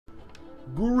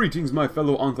Greetings, my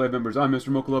fellow Enclave members. I'm Mr.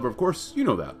 Mocha Lover, of course, you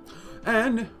know that.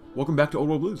 And welcome back to Old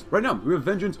World Blues. Right now, we have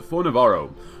Vengeance for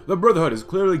Navarro. The Brotherhood is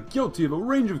clearly guilty of a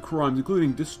range of crimes,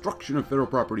 including destruction of federal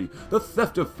property, the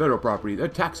theft of federal property, the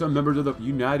attacks on members of the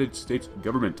United States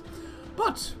government.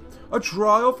 But a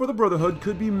trial for the Brotherhood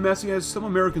could be messy, as some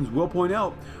Americans will point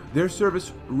out. Their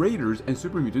service raiders and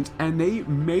super mutants, and they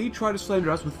may try to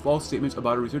slander us with false statements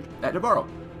about our research at Navarro.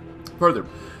 Further,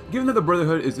 given that the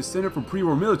Brotherhood is descended from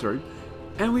pre-war military,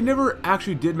 and we never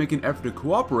actually did make an effort to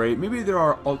cooperate, maybe there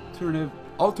are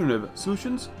alternate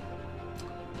solutions,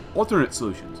 or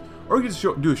we could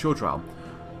just do a show trial.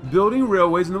 Building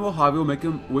railways in the Mojave will make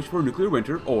them wish for a nuclear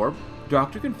winter, or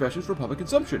doctor confessions for public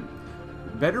consumption.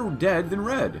 Better dead than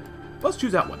red. Let's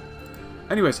choose that one.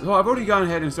 Anyways, so I've already gone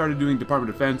ahead and started doing Department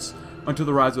of Defense. Until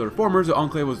the rise of the reformers, the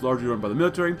Enclave was largely run by the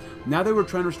military. Now they were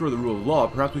trying to restore the rule of law.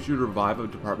 Perhaps we should revive a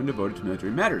department devoted to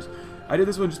military matters. I did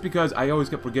this one just because I always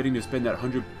kept forgetting to spend that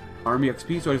 100 Army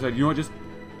XP, so I decided, you know what, just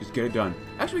get it done.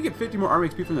 Actually, we get 50 more Army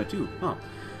XP from that too, huh?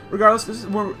 Regardless, this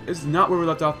is not where we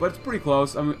left off, but it's pretty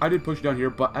close. I mean, I did push down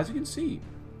here, but as you can see,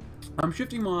 I'm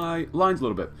shifting my lines a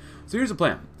little bit. So here's the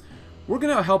plan. We're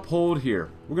going to help hold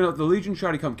here. We're going to let the Legion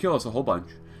try to come kill us a whole bunch.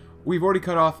 We've already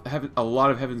cut off a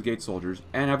lot of Heaven's Gate soldiers,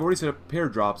 and I've already set up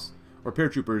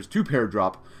paratroopers to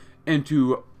paradrop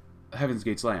into Heaven's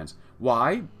Gate's lands.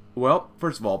 Why? Well,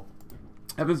 first of all,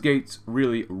 Heaven's Gates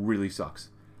really, really sucks.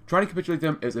 Trying to capitulate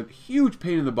them is a huge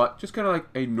pain in the butt, just kind of like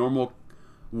a normal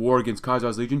war against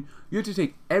Kaiser's Legion. You have to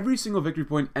take every single victory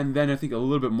point, and then I think a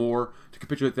little bit more to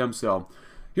capitulate them, so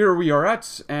here we are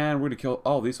at, and we're going to kill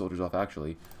all these soldiers off,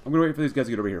 actually. I'm going to wait for these guys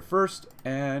to get over here first,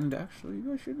 and actually, you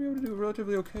guys should be able to do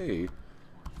relatively okay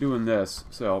doing this.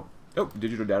 So, oh,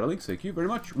 digital data links, thank you very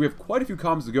much. We have quite a few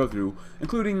comms to go through,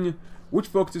 including which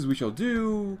focuses we shall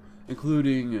do,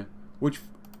 including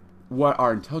what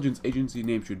our intelligence agency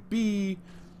name should be,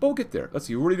 but we'll get there. Let's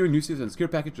see, we're already doing new cities and secure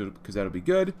package, because that'll be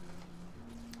good.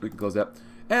 We can close that.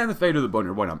 And the fate of the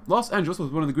Boneyard, why not? Los Angeles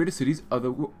was one of the greatest cities of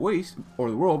the West, or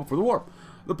the world, before the war.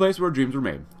 The place where dreams were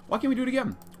made. Why can't we do it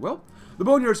again? Well, the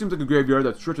Boneyard seems like a graveyard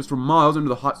that stretches for miles into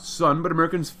the hot sun, but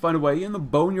Americans find a way, and the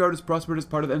Boneyard is prospered as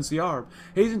part of the NCR.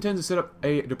 Hayes intends to set up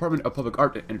a Department of Public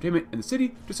Art and Entertainment in the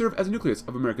city to serve as a nucleus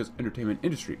of America's entertainment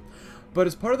industry. But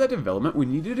as part of that development, we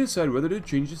need to decide whether to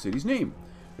change the city's name.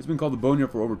 It's been called the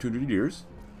Boneyard for over 200 years.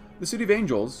 The City of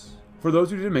Angels, for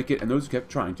those who didn't make it and those who kept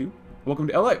trying to. Welcome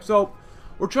to LA. So,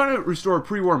 we're trying to restore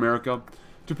pre-war America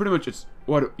to pretty much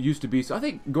what it used to be. So I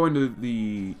think going to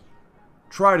the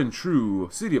tried and true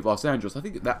city of Los Angeles, I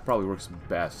think that probably works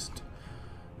best.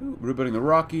 Ooh, rebuilding the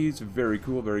Rockies, very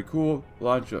cool, very cool.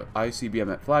 Launch a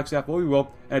ICBM at Flagstaff, well we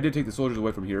will. And I did take the soldiers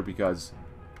away from here because,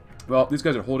 well, these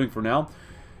guys are holding for now.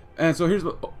 And so here's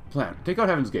the plan. Take out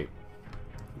Heaven's Gate.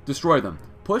 Destroy them.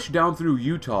 Push down through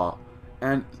Utah.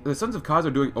 And the Sons of Kaz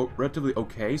are doing relatively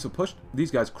okay, so push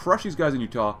these guys, crush these guys in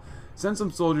Utah, send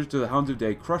some soldiers to the Hounds of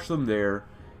Day, crush them there,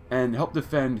 and help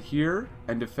defend here,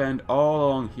 and defend all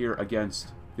along here against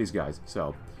these guys.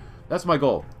 So, that's my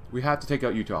goal. We have to take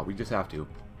out Utah. We just have to.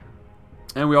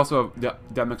 And we also have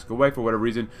that Mexico way, for whatever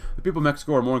reason. The people of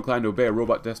Mexico are more inclined to obey a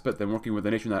robot despot than working with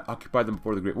a nation that occupied them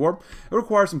before the Great War. It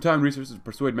requires some time and resources to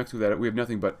persuade Mexico that we have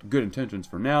nothing but good intentions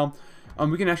for now.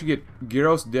 We can actually get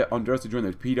Guerreros de Honduras to join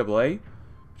the PAA.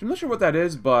 I'm not sure what that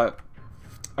is, but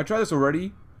I tried this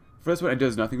already. For this one, it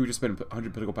does nothing. We just spend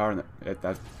 100 political power, and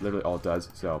that's literally all it does.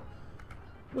 So,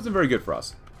 it wasn't very good for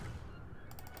us.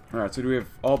 Alright, so do we have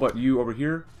all but you over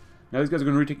here? Now, these guys are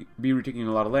going to be retaking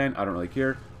a lot of land. I don't really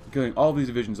care. We're killing all these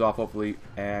divisions off, hopefully,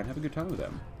 and have a good time with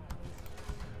them.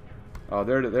 Oh,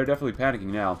 they're definitely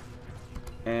panicking now.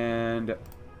 And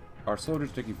our soldiers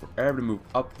are taking forever to move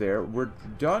up there. We're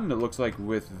done, it looks like,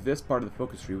 with this part of the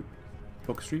focus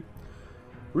tree.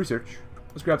 Research.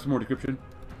 Let's grab some more decryption.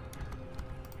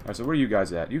 Alright, so where are you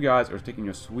guys at? You guys are taking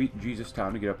your sweet Jesus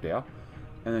time to get up there.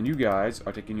 And then you guys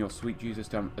are taking your sweet Jesus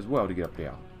time as well to get up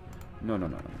there. No.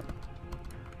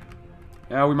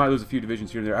 Now we might lose a few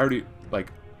divisions here and there. I already,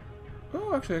 like...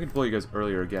 Oh, actually, I can pull you guys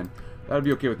earlier again. That would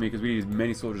be okay with me, because we need as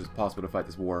many soldiers as possible to fight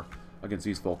this war against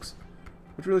these folks.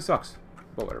 Which really sucks.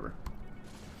 But whatever.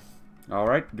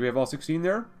 Alright, do we have all 16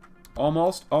 there?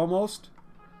 Almost.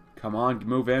 Come on,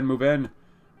 move in.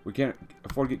 We can't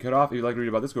afford to get cut off. If you'd like to read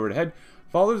about this, go right ahead.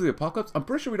 Followers of the Apocalypse. I'm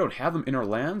pretty sure we don't have them in our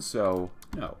land, so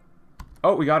no.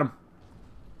 Oh, we got them.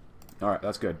 Alright,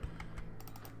 that's good.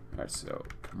 Alright, so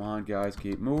come on, guys.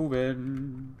 Keep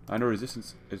moving. I know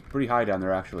resistance is pretty high down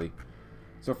there, actually.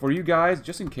 So for you guys,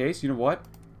 just in case, you know what?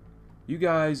 You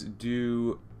guys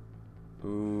do...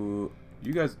 Ooh.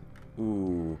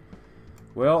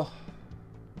 Well,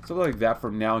 something like that for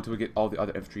now until we get all the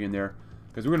other infantry in there.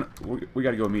 Because we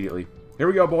got to go immediately. Here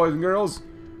we go, boys and girls.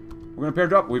 We're going to pair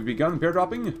drop. We've begun pair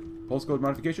dropping. Pulse code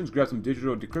modifications. Grab some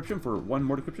digital decryption for one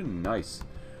more decryption. Nice.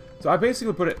 So I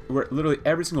basically put it where literally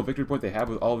every single victory point they have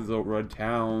with all these little red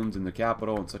towns and the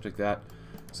capital and such like that.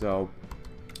 So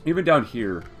even down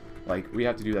here, like, we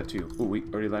have to do that too. Ooh, we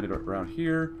already landed around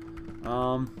here.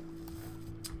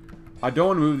 I don't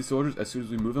want to move these soldiers as soon as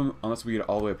we move them, unless we get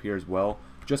all the way up here as well,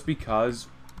 just because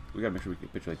we gotta make sure we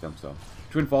capitulate them. So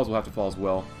Twin Falls will have to fall as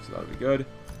well, so that'll be good.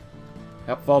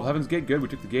 Fall of Heaven's Gate, good. We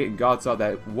took the gate, and God saw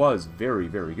that it was very,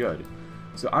 very good.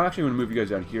 So I'm actually going to move you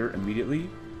guys down here immediately,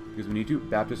 because we need to.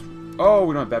 Baptist. Oh,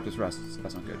 we don't have Baptist Rest.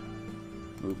 That's not good.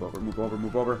 Move over, move over,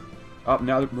 move over. Up,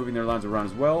 now they're moving their lines around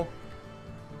as well.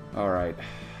 Alright.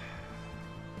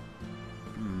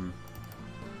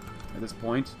 At this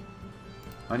point,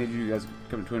 I need you guys to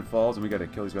come to Twin Falls, and we got to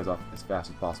kill these guys off as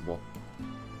fast as possible.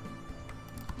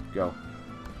 Go.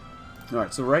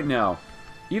 Alright, so right now,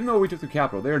 even though we took the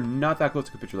capital, they are not that close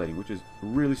to capitulating, which is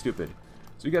really stupid.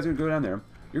 So you guys are going to go down there.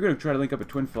 You're going to try to link up at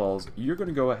Twin Falls. You're going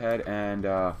to go ahead and,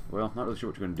 well, not really sure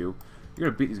what you're going to do. You're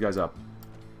going to beat these guys up.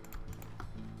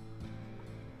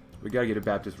 We got to get a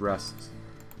Baptist Rest.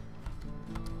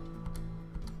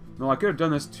 No, I could have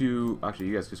done this to... Actually,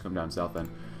 you guys just come down south then.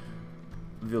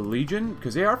 The Legion,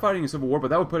 because they are fighting a civil war, but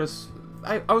that would put us...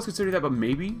 I was considering that, but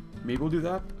maybe we'll do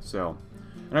that. So,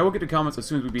 and I will get to comments as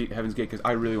soon as we beat Heaven's Gate, because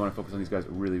I really want to focus on these guys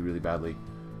really, really badly.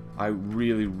 I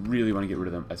really, really want to get rid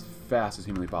of them as fast as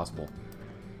humanly possible.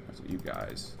 So you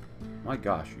guys, my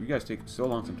gosh, you guys take so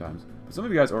long sometimes. But some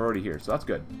of you guys are already here, so that's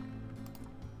good.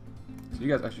 So you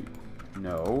guys actually,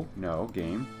 no,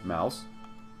 game, mouse.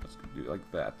 Let's do it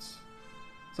like that.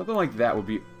 Something like that would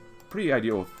be pretty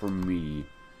ideal for me.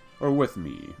 Or with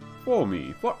me. For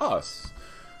me. For us.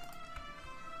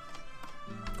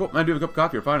 Cool. I do have a cup of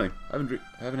coffee here, finally. I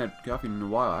haven't had coffee in a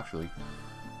while, actually.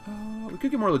 We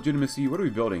could get more legitimacy. What are we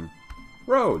building?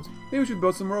 Roads. Maybe we should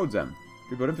build some roads then.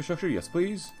 We build infrastructure? Yes,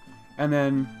 please. And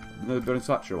then another building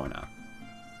slot? Sure, why not?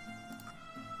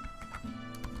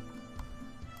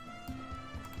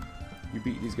 You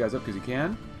beat these guys up because you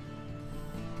can.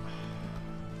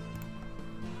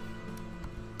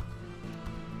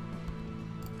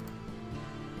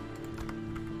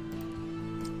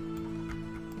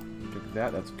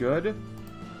 That's good.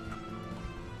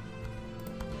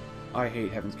 I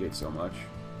hate Heaven's Gate so much.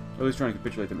 At least trying to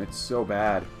capitulate them. It's so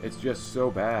bad. It's just so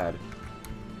bad.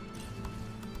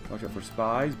 Watch out for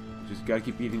spies. Just gotta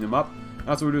keep beating them up.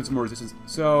 Also, we're doing some more resistance.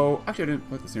 So, actually, I didn't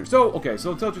put this here. So, okay,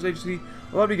 so Intelligence Agency.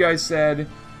 A lot of you guys said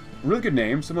really good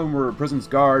names. Some of them were President's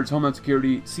Guards, Homeland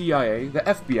Security, CIA, the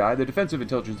FBI, the Defensive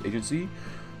Intelligence Agency,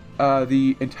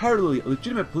 the entirely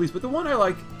legitimate police. But the one I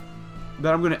like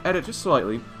that I'm going to edit just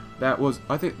slightly, that was,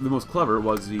 I think, the most clever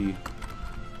was the...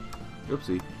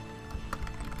 Oopsie.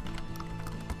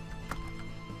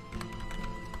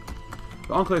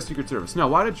 The Enclave Secret Service. Now,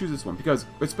 why did I choose this one? Because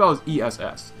it spells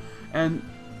ESS. And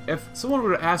if someone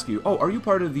were to ask you, oh, are you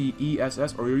part of the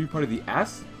ESS or are you part of the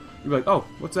S? You'd be like, oh,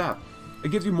 what's that? It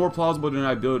gives you more plausible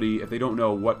deniability if they don't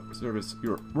know what service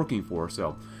you're working for.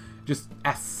 So, just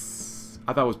S.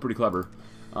 I thought it was pretty clever.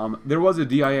 There was a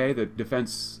DIA, the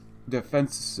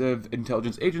Defensive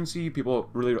Intelligence Agency. People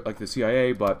really like the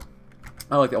CIA, but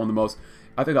I like that one the most.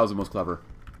 I think that was the most clever.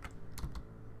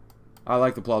 I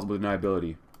like the plausible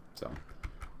deniability. So,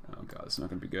 oh god, this is not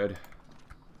going to be good.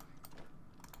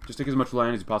 Just take as much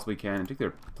land as you possibly can, and take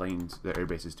their planes, their air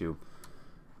bases too.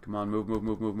 Come on, move, move,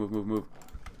 move, move, move, move, move.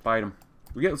 Fight them.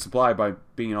 We get supply by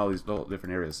being in all these little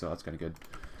different areas, so that's kind of good.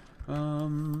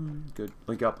 Good.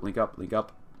 Link up, link up, link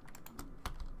up.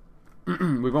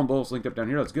 We've almost linked up down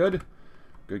here. That's good.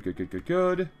 Good, good, good, good,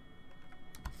 good.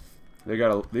 They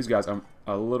got these guys. I'm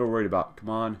a little worried about. Come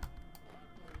on.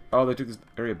 Oh, they took this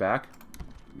area back.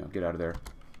 No, get out of there.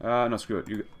 No, screw it.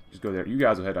 You just go there. You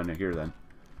guys will head on here then.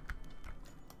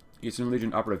 Eastern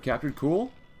Legion operative captured.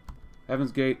 Cool.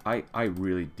 Heaven's Gate. I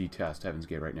really detest Heaven's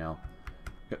Gate right now.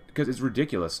 Because it's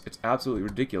ridiculous. It's absolutely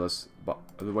ridiculous but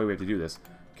the way we have to do this.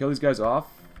 Kill these guys off.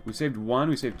 We saved one.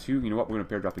 We saved two. You know what? We're going to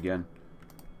pair drop again.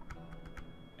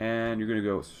 And you're going to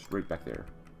go straight back there.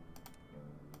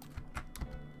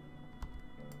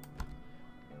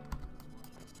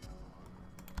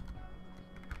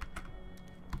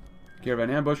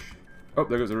 Caravan ambush. Oh,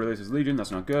 there goes the Releases Legion.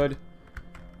 That's not good.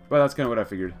 But that's kind of what I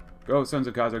figured. Go, Sons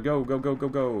of Kaiser. Go, go, go, go,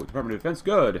 go. Department of Defense.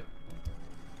 Good.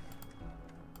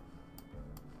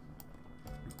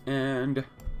 And,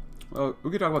 well, we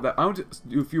can talk about that. I want to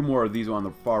do a few more of these on the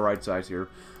far right side here.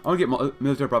 I want to get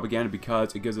military propaganda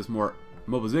because it gives us more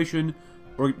mobilization,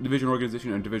 division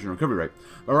organization, and division recovery rate.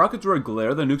 The rockets roared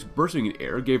glare, the nukes bursting in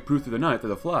air, gave proof through the night that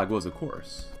the flag was, of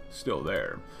course, still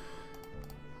there.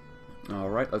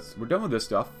 Alright, we're done with this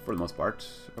stuff, for the most part.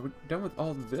 Are we done with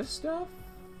all this stuff?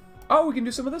 Oh, we can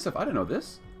do some of this stuff. I didn't know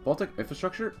this. Baltic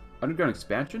infrastructure, underground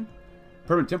expansion,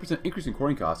 permanent 10% increase in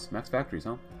coring costs. Max factories,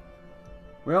 huh?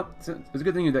 Well, it's a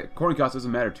good thing that coring cost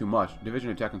doesn't matter too much. Division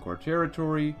attack on core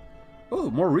territory. Oh,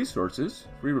 more resources.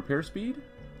 Free repair speed.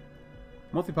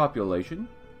 Monthly population.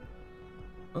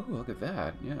 Oh, look at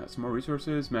that. Yeah, some more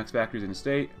resources. Max factories in the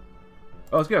state.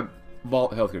 Oh, let's get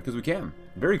vault healthcare, because we can.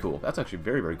 Very cool. That's actually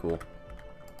very, very cool.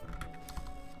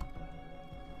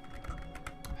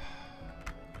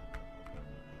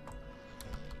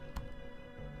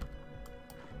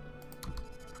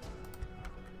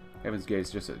 Heaven's Gate is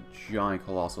just a giant,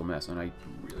 colossal mess, and I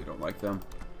really don't like them.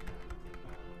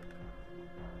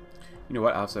 You know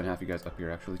what? I'll send half you guys up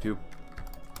here, actually, too.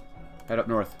 Head up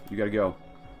north. You gotta go.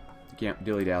 You can't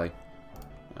dilly-dally.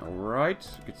 Alright.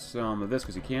 Get some of this,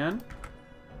 because you can.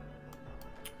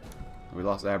 We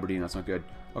lost Aberdeen. That's not good.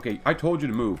 Okay, I told you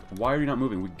to move. Why are you not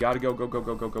moving? We gotta go, go, go,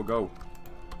 go, go, go, go.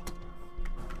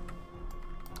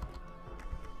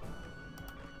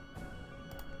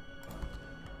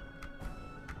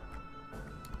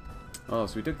 Oh,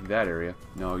 so we took that area.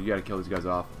 No, you gotta kill these guys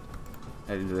off.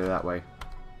 Head into there that way.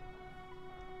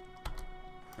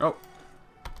 Oh.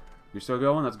 You're still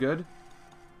going? That's good.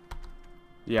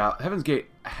 Yeah, Heaven's Gate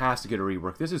has to get a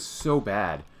rework. This is so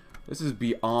bad. This is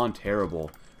beyond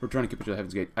terrible. We're trying to capture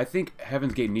Heaven's Gate. I think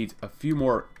Heaven's Gate needs a few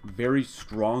more very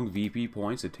strong VP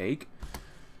points to take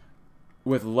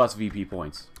with less VP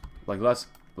points. Like less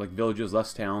villages,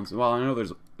 less towns. Well, I know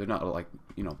they're not like,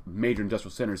 you know, major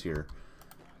industrial centers here.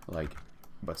 Like,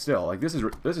 but still, like this is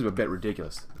a bit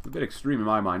ridiculous. It's a bit extreme in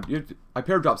my mind. I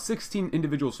pair dropped 16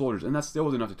 individual soldiers, and that still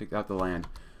was enough to take out the land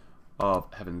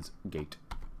of Heaven's Gate.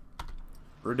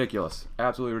 Ridiculous.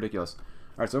 Absolutely ridiculous.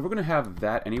 Alright, so if we're going to have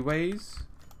that anyways,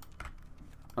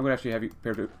 I'm going to actually have you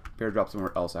pair drop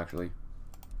somewhere else, actually.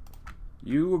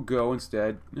 You will go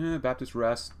instead. Baptist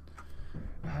Rest.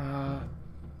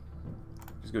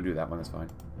 Just go do that one, that's fine.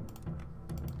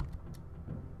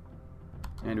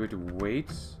 And we have to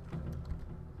wait.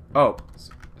 Oh,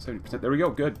 70%. There we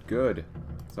go. Good, good.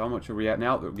 So how much are we at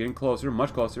now? We're getting closer,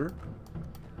 much closer.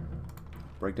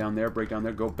 Break down there, break down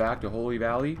there. Go back to Holy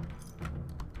Valley.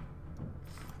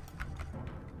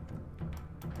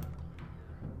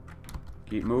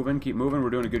 Keep moving, keep moving. We're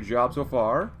doing a good job so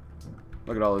far.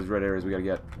 Look at all these red areas we gotta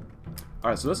get.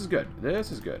 Alright, so this is good.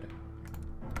 This is good.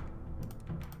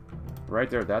 Right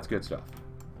there, that's good stuff.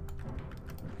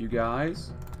 You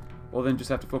guys, well then just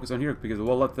have to focus on here, because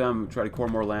we'll let them try to core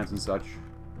more lands and such.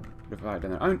 Down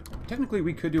there. I mean, technically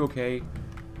we could do okay.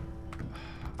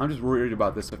 I'm just worried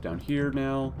about this stuff down here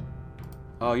now.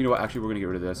 Oh, you know what? Actually, we're gonna get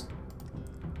rid of this.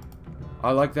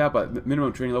 I like that, but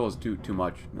minimum training level is too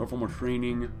much. No formal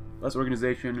training, less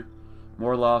organization,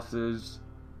 more losses.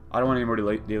 I don't want any more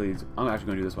dailies. I'm actually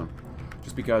gonna do this one,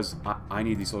 just because I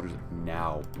need these soldiers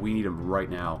now. We need them right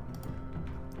now.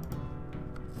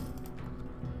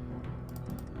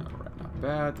 Alright, not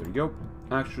bad. There you go.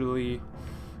 Actually,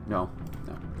 no.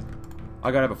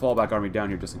 I gotta have a fallback army down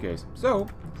here just in case. So,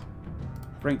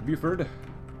 Frank Buford.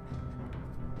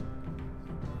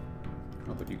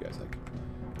 I'll put you guys like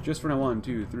just for now. 1,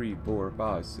 2, 3, 4,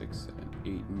 5, 6, 7,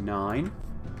 8, 9.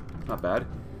 Not bad.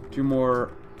 2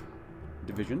 more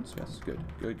divisions. Yes, good.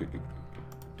 Good, good, good.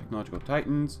 Technological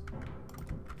Titans.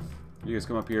 You guys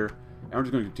come up here. And we're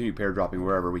just going to continue pair dropping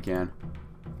wherever we can.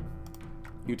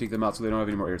 You take them out so they don't have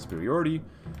any more air superiority.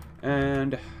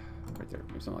 And right there.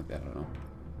 Maybe something like that. I don't know.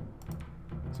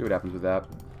 See what happens with that.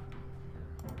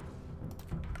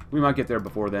 We might get there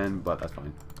before then, but that's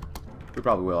fine. We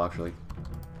probably will, actually.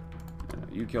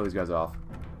 You kill these guys off.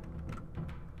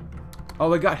 Oh,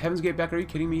 they got Heaven's Gate back. Are you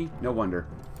kidding me? No wonder.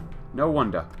 No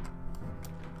wonder.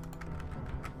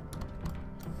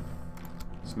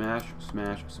 Smash,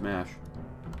 smash, smash.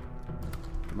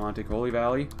 Come on, take Holy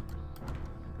Valley.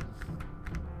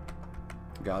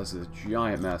 God, this is a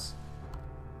giant mess.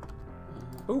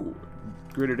 Ooh,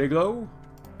 Greater Diglow.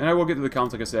 And I will get to the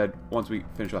counts, like I said, once we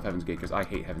finish off Heaven's Gate, because I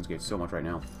hate Heaven's Gate so much right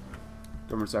now.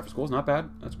 Government staff for schools, not bad.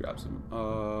 Let's grab some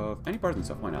any parts and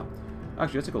stuff. Why not?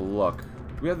 Actually, let's take a look.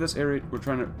 We have this area we're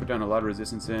trying to put down a lot of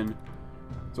resistance in.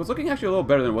 So it's looking actually a little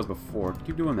better than it was before.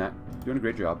 Keep doing that. Doing a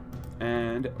great job.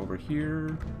 And over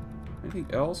here, anything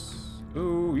else?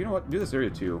 Ooh, you know what? Do this area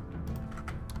too.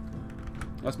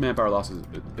 Less manpower loss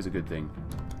is a good thing.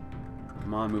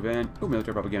 Come on, move in. Oh,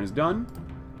 military propaganda is done.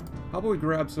 How about we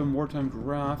grab some wartime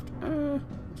draft?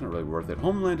 It's not really worth it.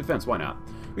 Homeland defense, why not?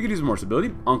 We could use more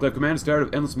stability. Enclave Command is tired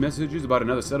of endless messages about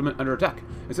another settlement under attack.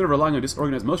 Instead of relying on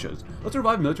disorganized militias, let's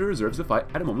revive military reserves to fight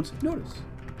at a moment's notice.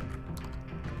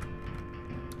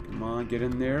 Come on, get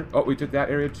in there. Oh, we took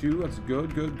that area too. That's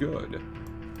good, good, good.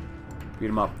 Beat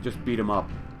them up. Just beat them up.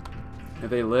 If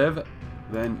they live,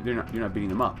 then you're not beating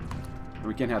them up.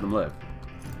 We can't have them live.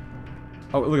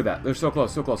 Oh, look at that. They're so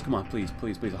close, so close. Come on, please,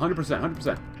 please, please. 100%,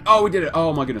 100%. Oh, we did it.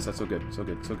 Oh, my goodness. That's so good, so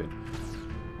good, so good.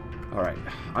 All right.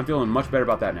 I'm feeling much better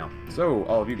about that now. So,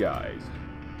 all of you guys.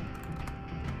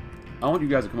 I want you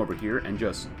guys to come over here and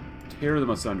just tear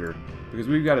them asunder. Because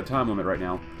we've got a time limit right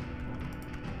now.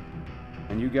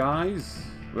 And you guys...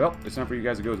 Well, it's time for you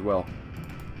guys to go as well.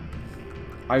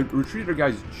 I retreated our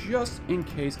guys just in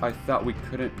case I thought we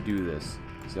couldn't do this.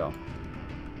 So...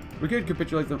 We could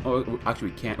capitulate them. Oh,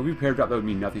 actually, we can't. If we pair drop, that would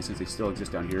mean nothing since they still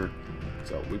exist down here.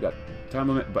 So, we've got time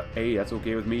limit, but hey, that's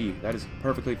okay with me. That is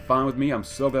perfectly fine with me. I'm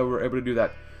so glad we were able to do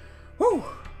that. Whew!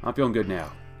 I'm feeling good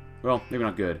now. Well, maybe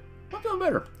not good. I'm feeling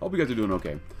better. Hope you guys are doing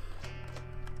okay.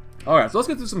 Alright, so let's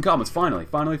get through some comments. Finally.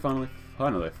 Well,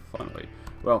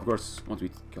 of course, once we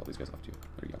kill these guys off too.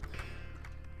 There you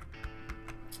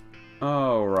go.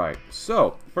 Alright,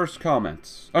 so, first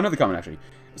comment. Another comment, actually.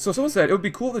 So someone said, it would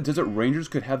be cool if the Desert Rangers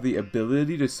could have the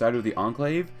ability to side with the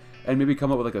Enclave and maybe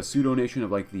come up with like a pseudo-nation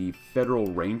of like the Federal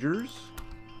Rangers.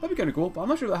 That'd be kind of cool, but I'm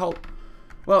not sure how...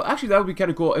 Well, actually that would be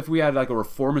kind of cool if we had like a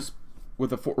reformist,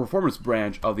 with a reformist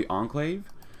branch of the Enclave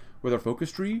with our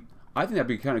focus tree. I think that'd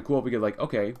be kind of cool if we could like,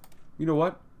 okay, you know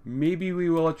what? Maybe we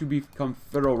will let you become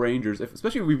Federal Rangers,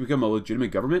 especially if we become a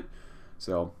legitimate government.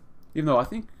 So, even though I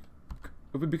think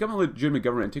if we become a legitimate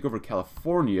government and take over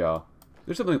California...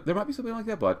 There might be something like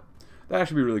that, but that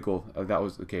actually be really cool if that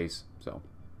was the case. So,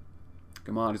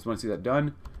 come on, I just want to see that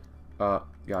done.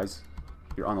 Guys,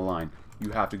 you're on the line.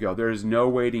 You have to go. There is no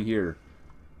waiting here.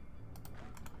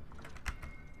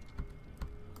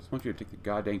 Just want you to take the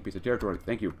goddamn piece of territory.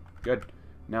 Thank you. Good.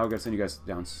 Now we gotta send you guys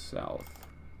down south.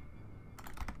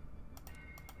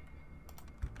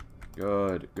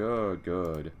 Good, good,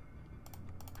 good.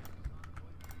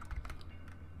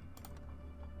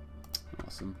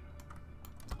 Awesome.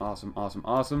 Awesome, awesome,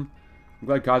 awesome. I'm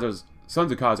glad Khazar's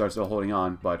Sons of Khazar are still holding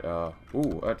on, but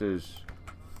ooh, that is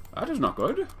not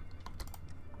good.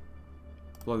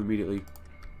 Blow them immediately.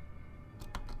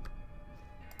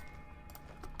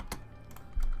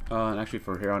 And actually,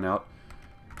 for here on out,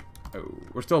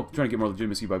 we're still trying to get more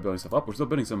legitimacy by building stuff up. We're still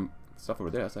building some stuff over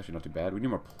there. That's actually not too bad. We need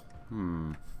more.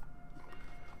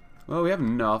 Well, we have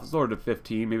enough. Let's lower it to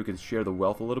 15. Maybe we can share the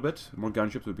wealth a little bit. More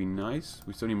gunships would be nice.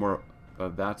 We still need more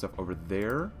of that stuff over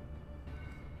there.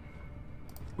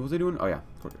 What was I doing? Oh yeah,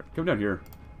 come down here.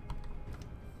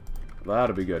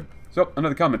 That'll be good. So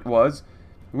another comment was,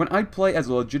 when I play as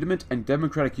a legitimate and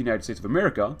democratic United States of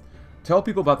America, tell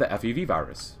people about the FEV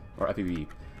virus or FEV.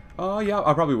 Yeah,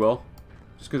 I probably will.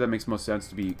 Just because that makes most sense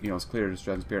to be, you know, as clear and as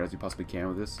transparent as you possibly can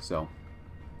with this. So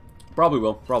probably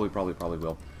will. Probably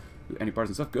will. Any parts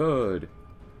and stuff? Good.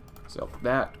 So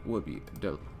that would be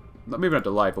maybe not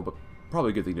delightful, but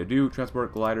probably a good thing to do.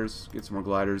 Transport gliders. Get some more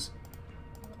gliders.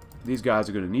 These guys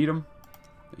are going to need them.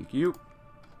 Thank you.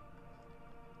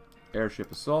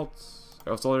 Airship assaults.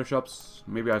 Assault airships.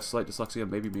 Maybe I have slight dyslexia.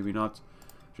 Maybe, maybe not.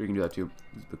 Sure, you can do that too.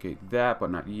 Okay, that, but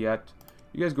not yet.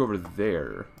 You guys go over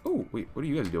there. Oh, wait. What are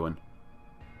you guys doing?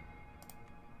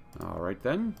 Alright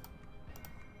then.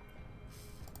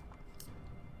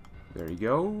 There you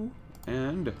go.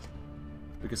 And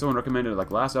because someone recommended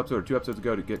like last episode or 2 episodes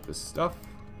ago to get this stuff.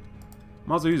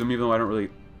 I'm also using them even though I don't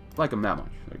really like them that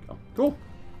much. There you go. Cool.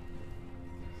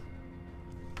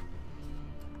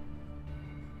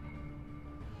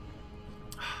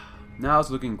 Now it's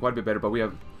looking quite a bit better, but we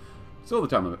have still the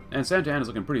time limit. And Santa Ana's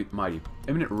looking pretty mighty.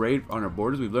 Imminent raid on our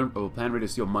borders. We've learned of a planned raid to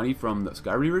steal money from the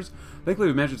Sky Reavers. Thankfully,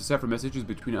 we've managed to decipher messages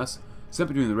between us, sent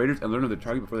between the raiders, and learn of their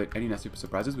target before any nasty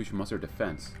surprises. We should muster a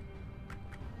defense.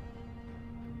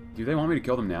 Do they want me to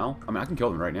kill them now? I mean, I can kill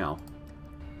them right now.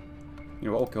 You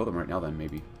know, I'll kill them right now then,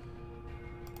 maybe.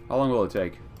 How long will it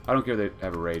take? I don't care if they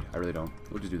have a raid. I really don't.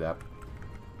 We'll just do that.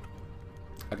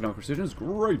 Economic precision is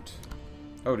great.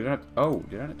 Oh, did I not tell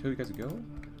you guys to go?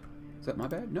 Is that my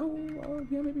bad? No.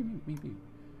 Yeah, maybe.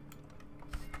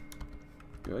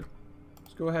 Good.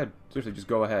 Just go ahead. Seriously, just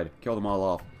go ahead. Kill them all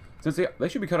off. Since they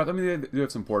should be cut off. I mean, they do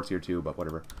have some ports here too, but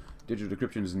whatever. Digital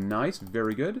decryption is nice.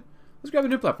 Very good. Let's grab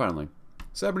an implant finally.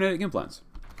 Cybernetic implants.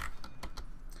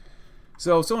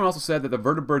 So, someone also said that the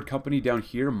vertebrate company down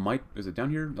here might... Is it down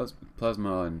here? That's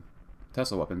plasma and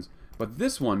Tesla weapons. But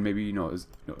this one, maybe, you know, is...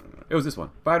 No. It was this one.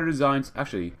 Fighter designs.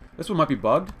 Actually, this one might be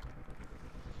bugged.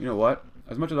 You know what?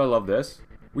 As much as I love this,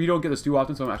 we don't get this too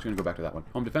often, so I'm actually going to go back to that one.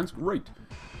 Home defense, great.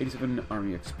 87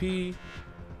 Army XP.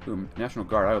 Boom. National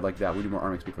Guard, I would like that. We need more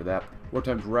Army XP for that.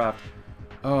 Wartime draft.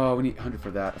 Oh, we need 100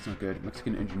 for that. That's not good.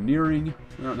 Mexican engineering.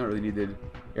 Not really needed.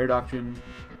 Air doctrine.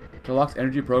 Unlocks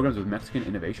energy programs with Mexican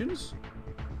innovations?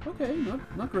 Okay,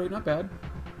 not great, not bad.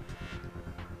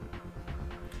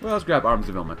 Well, let's grab arms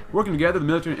development. Working together, the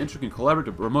military and industry can collaborate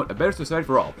to promote a better society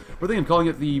for all. We're thinking of calling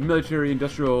it the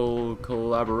military-industrial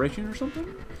collaboration or something?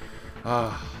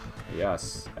 Ah,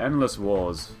 yes. Endless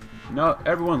wars. No,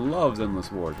 everyone loves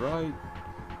endless wars, right?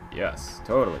 Yes,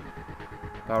 totally.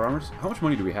 Power armors? How much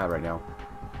money do we have right now?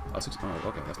 Oh,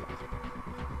 okay, that's fine.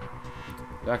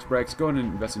 Tax breaks. Go and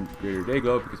invest in Greater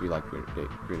Dayglow because we like Greater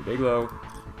Dayglow.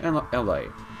 And LA.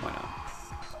 Why not?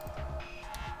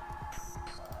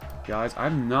 Guys,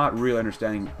 I'm not really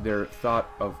understanding their thought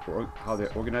of how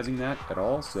they're organizing that at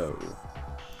all, so...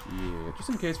 yeah, just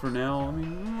in case for now, I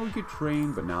mean, we could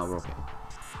train, but now we're okay.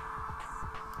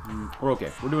 We're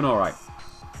okay. We're doing alright.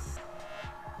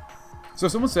 So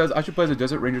someone says I should play the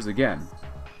Desert Rangers again.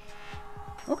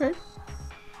 Okay.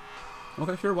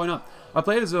 Okay, sure, why not? I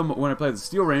played as them when I played the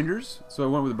Steel Rangers, so I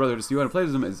went with the Brotherhood of Steel, and I played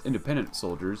as them as independent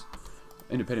soldiers,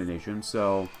 independent nation,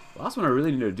 so the last one I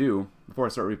really need to do, before I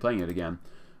start replaying it again,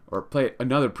 or play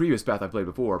another previous path I played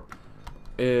before,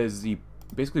 is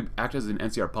basically act as an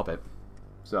NCR puppet.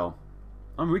 So,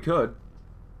 I mean, we could.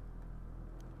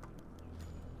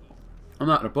 I'm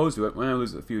not opposed to it when I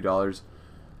lose a few dollars.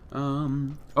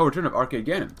 Return of Arcade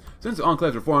Ganon. Since the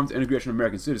Enclave's reforms and integration of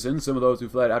American citizens, some of those who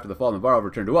fled after the fall of Navarro have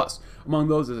returned to us. Among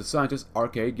those is the scientist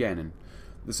Arcade Ganon.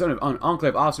 The son of an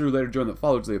Enclave officer who later joined the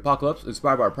followers of the Apocalypse,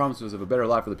 inspired by our promises of a better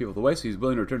life for the people of the Waste, he's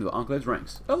willing to return to the Enclave's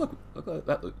ranks. Oh, look at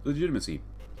that legitimacy.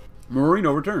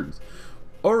 Marino returns.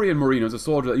 Orion Marino is a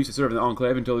soldier that used to serve in the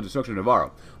Enclave until the destruction of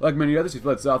Navarro. Like many others, he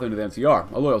fled south into the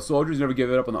NCR. A loyal soldier, he's never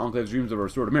given up on the Enclave's dreams of a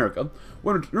restored America.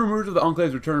 When rumors of the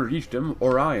Enclave's return reached him,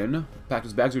 Orion packed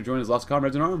his bags to rejoin his lost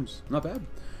comrades in arms. Not bad.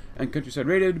 And countryside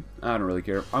raided. I don't really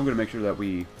care. I'm going to make sure that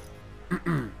we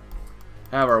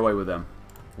have our way with them.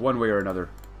 One way or another.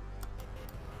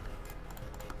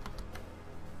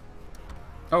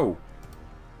 Oh.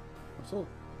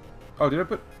 Oh, did I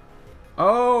put...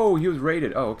 oh, he was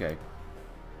raided. Oh, okay.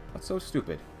 That's so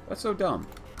stupid. That's so dumb.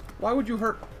 Why would you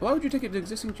take an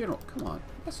existing general? Come on.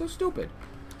 That's so stupid.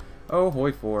 Oh,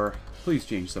 Hoi4. Please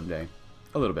change someday.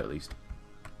 A little bit, at least.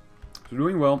 So we're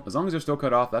doing well. As long as they're still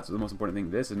cut off, that's the most important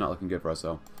thing. This is not looking good for us,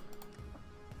 though.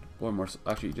 Deploy more...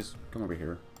 actually, just come over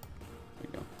here.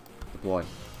 There you go. Deploy.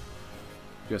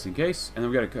 Just in case. And then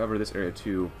we got to cover this area,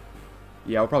 too.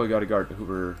 Yeah, we'll probably got to guard the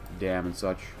Hoover Dam and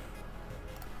such.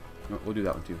 No, we'll do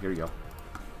that one, too. Here we go.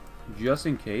 Just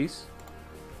in case...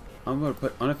 I'm going to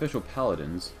put unofficial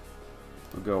paladins.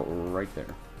 We'll go right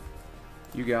there.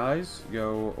 You guys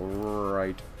go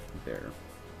right there.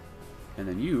 And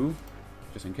then you,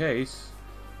 just in case...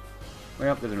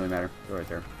 well, doesn't really matter. Go right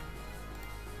there.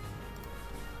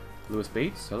 Lewis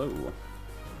Bates, hello.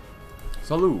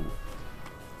 Salud.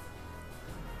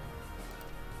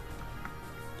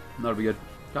 That'll be good.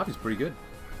 Coffee's pretty good.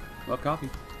 Love coffee.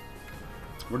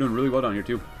 We're doing really well down here,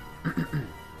 too.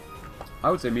 I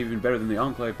would say maybe even better than the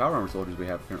Enclave power armor soldiers we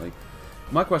have currently.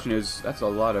 My question is,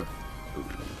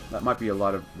 that might be a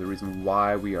lot of the reason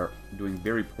why we are doing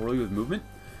very poorly with movement,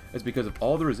 is because of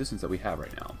all the resistance that we have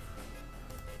right now.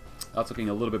 That's looking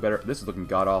a little bit better. This is looking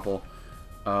god-awful.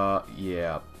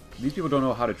 Yeah. These people don't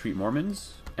know how to treat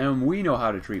Mormons, and we know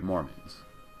how to treat Mormons.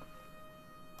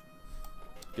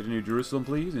 Get a New Jerusalem,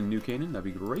 please, and New Canaan.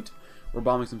 That'd be great. We're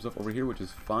bombing some stuff over here, which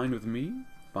is fine with me.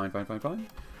 Fine, fine, fine, fine.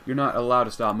 You're not allowed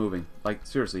to stop moving. Like,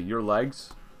 seriously, your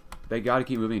legs, they gotta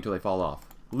keep moving until they fall off.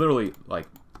 Literally, like,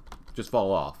 just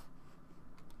fall off.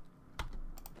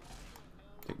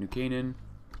 Take New Canaan.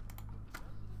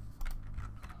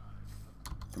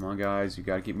 Come on, guys. You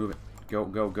gotta keep moving. Go,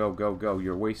 go, go, go, go.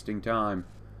 You're wasting time.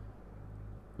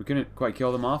 We couldn't quite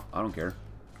kill them off. I don't care.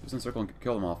 Just encircle and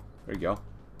kill them off. There you go.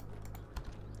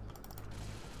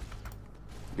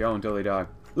 Go until they die.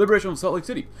 Liberation of Salt Lake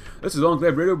City. This is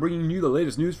Enclave Radio bringing you the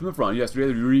latest news from the front.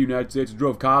 Yesterday, the United States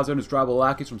drove Kaza and his tribal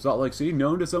lackeys from Salt Lake City,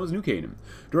 known to some as New Canaan.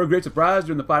 To our great surprise,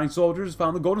 during the fighting, soldiers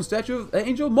found the golden statue of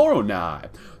Angel Moroni,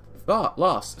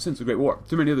 lost since the Great War.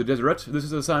 To many of the Deserets, this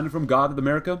is a sign from God that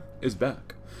America is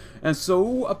back. And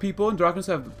so, people in darkness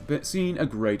have seen a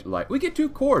great light. We get 2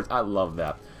 chords. I love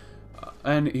that.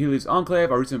 And he leaves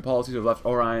Enclave. Our recent policies have left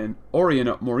Orion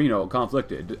Morino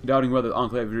conflicted, doubting whether the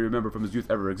Enclave he remembered from his youth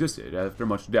ever existed. After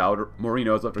much doubt,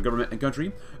 Morino has left our government and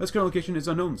country. His current location is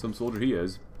unknown. Some soldier he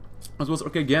is. As well as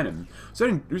Arcade Ganon.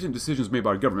 Citing recent decisions made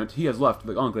by our government, he has left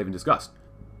the Enclave in disgust.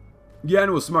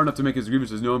 Ganon was smart enough to make his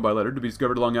grievances known by letter to be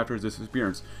discovered long after his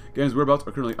disappearance. Ganon's whereabouts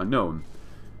are currently unknown.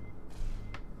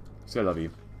 C'est la vie.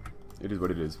 It is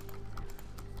what it is.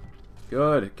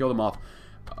 Good. Kill them off.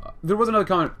 There was another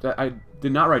comment that I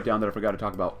did not write down that I forgot to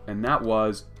talk about, and that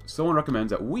was someone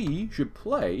recommends that we should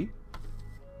play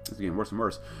It's getting worse and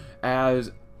worse.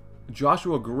 As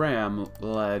Joshua Graham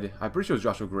led, I'm pretty sure it was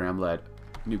Joshua Graham led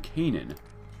New Canaan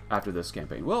after this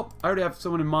campaign. Well, I already have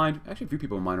someone in mind. Actually, a few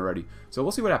people in mind already. So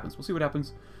we'll see what happens. We'll see what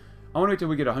happens. I want to wait till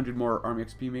we get 100 more army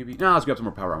XP, maybe. Nah, let's grab some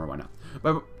more power armor. Why not?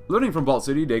 By learning from Vault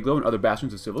City, Dayglow, and other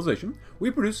bastions of civilization,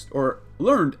 we produced or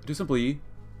learned to simply.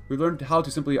 We learned how to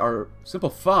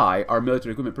simplify our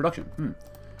military equipment production.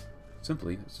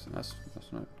 Simply. That's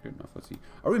not good enough. Let's see.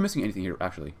 Are we missing anything here?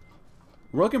 Actually,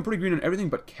 we're looking pretty green on everything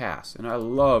but Cass, and I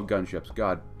love gunships.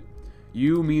 God,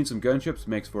 you mean some gunships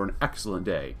makes for an excellent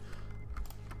day.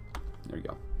 There you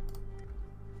go.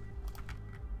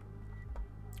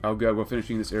 Oh, good. We're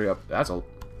finishing this area up. That's a...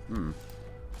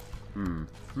 Not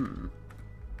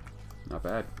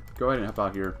bad. Go ahead and help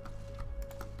out here.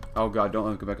 Oh, God. Don't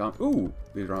let them come back on. Ooh.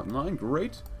 These are online.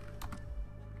 Great.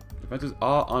 Defenses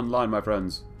are online, my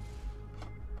friends.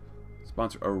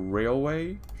 Sponsor a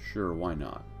railway? Sure, why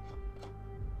not?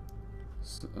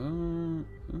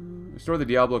 Restore the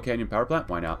Diablo Canyon power plant?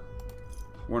 Why not?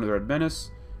 Warn of the Red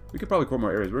Menace. We could probably core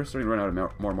more areas. We're starting to run out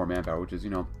of more and more manpower, which is, you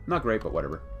know, not great, but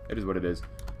whatever. It is what it is.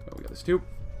 Oh, we got this too.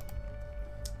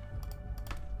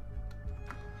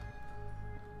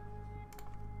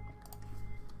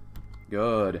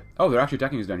 Good. Oh, they're actually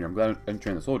attacking us down here. I'm glad I'm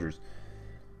training the soldiers.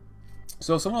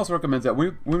 So someone else recommends that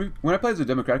when I play as a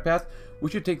democratic path,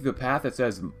 we should take the path that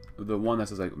says, the one that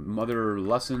says like Mother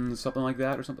Lessons, something like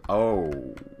that, or something.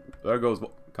 Oh, there goes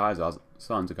Kaiza's,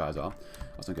 sons of Kaiza.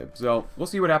 That's okay. So we'll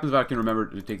see what happens if I can remember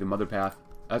to take the Mother path.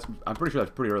 I'm pretty sure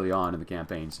that's pretty early on in the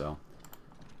campaign, so.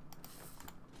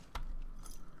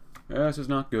 This is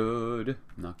not good.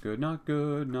 Not good, not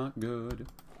good, not good.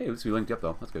 Hey, at least we linked up,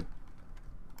 though. That's good.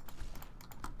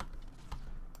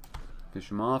 Finish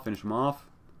him off, finish him off.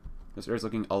 This area's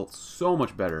looking so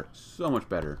much better. So much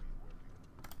better.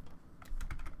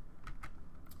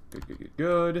 Good, good, good,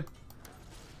 good.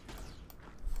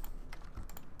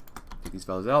 Take these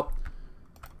fellas out.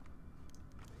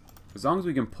 As long as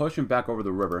we can push him back over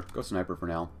the river. Go sniper for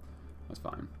now. That's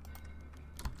fine.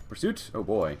 Pursuit? Oh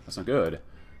boy, that's not good.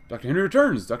 Dr. Henry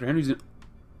returns. Dr. Henry's an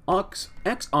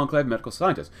ex-Enclave medical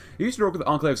scientist. He used to work with the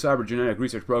Enclave Cybergenetic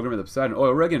Research Program at the Poseidon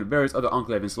Oil Rig and various other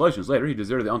Enclave installations. Later, he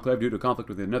deserted the Enclave due to a conflict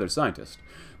with another scientist.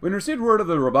 When he received word of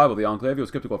the revival of the Enclave, he was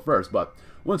skeptical at first, but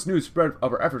once news spread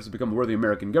of our efforts to become a worthy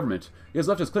American government, he has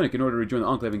left his clinic in order to rejoin the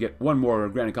Enclave and get one more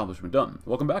grand accomplishment done.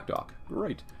 Welcome back, Doc.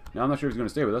 Great. Now, I'm not sure if he's going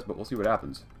to stay with us, but we'll see what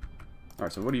happens.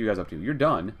 Alright, so what are you guys up to? You're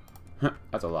done.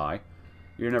 That's a lie.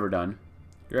 You're never done.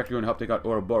 You're actually going to help take out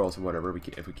Ouroboros or whatever,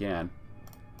 if we can.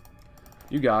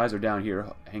 You guys are down here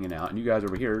hanging out, and you guys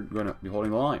over here are going to be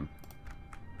holding the line.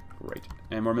 Great.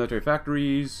 And more military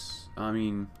factories. I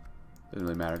mean, doesn't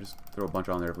really matter. Just throw a bunch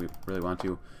on there if we really want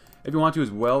to. If you want to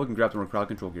as well, we can grab some more crowd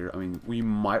control gear. I mean, we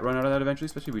might run out of that eventually,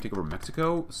 especially if we take over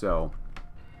Mexico, so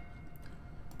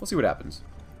we'll see what happens.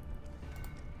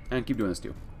 And keep doing this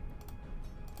too.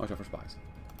 Watch out for spies.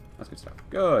 That's good stuff.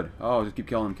 Good. Oh, just keep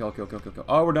killing them. Kill, kill, kill, kill, kill.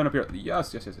 Oh, we're done up here.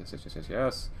 Yes, yes, yes, yes, yes, yes, yes,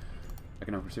 yes.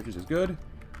 Economic research is good.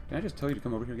 Can I just tell you to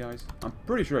come over here, guys? I'm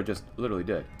pretty sure I just literally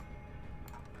did.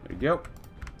 There you go.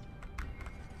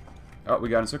 Oh, we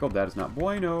got encircled. That is not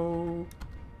bueno.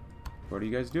 What are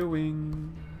you guys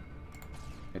doing?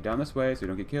 Head down this way so you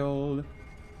don't get killed.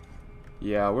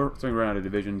 Yeah, we're starting to run out of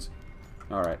divisions.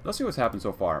 Alright, let's see what's happened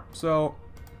so far. So,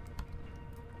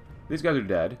 these guys are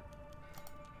dead.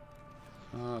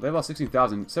 They lost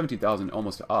 16,000, 17,000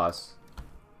 almost to us.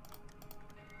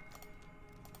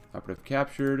 Operative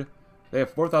captured. They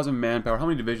have 4,000 manpower. How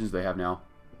many divisions do they have now?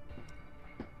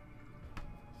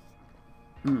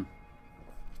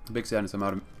 Big sadness. I'm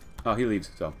out of... Oh, he leaves,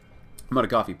 so... I'm out of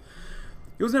coffee.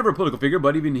 He was never a political figure,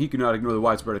 but even he could not ignore the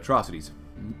widespread atrocities.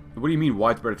 What do you mean,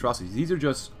 widespread atrocities? These are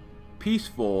just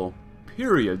peaceful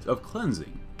periods of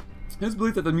cleansing. His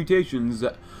belief that the mutations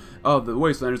of the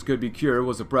wastelanders could be cured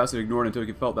was suppressed and ignored until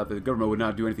he felt that the government would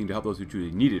not do anything to help those who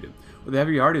truly needed it. With a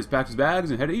heavy heart, he has packed his bags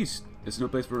and headed east. This is no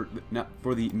place for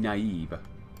the naive.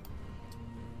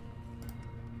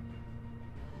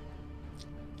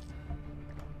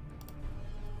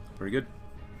 Very good.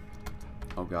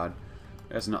 Oh god,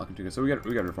 that's not looking too good. So we got to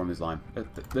reform this line.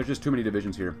 There's just too many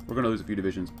divisions here. We're gonna lose a few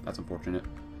divisions. That's unfortunate.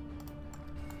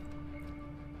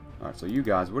 All right, so you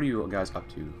guys, what are you guys up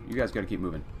to? You guys got to keep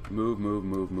moving. Move, move,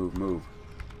 move, move, move.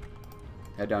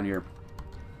 Head down here.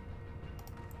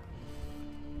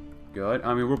 Good.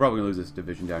 I mean, we're probably gonna lose this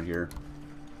division down here.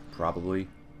 Probably.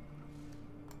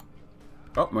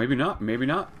 Oh, maybe not. Maybe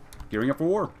not. Gearing up for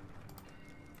war.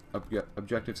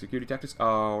 Objective security tactics.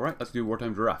 Alright, let's do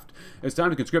wartime draft. It's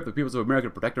time to conscript the peoples of America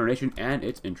to protect our nation and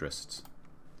its interests.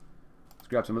 Let's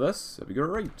grab some of this. That'd be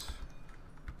great.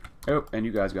 Oh, and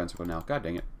you guys got encircled now. God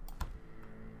dang it.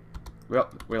 Well,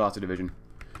 we lost a division.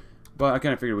 But I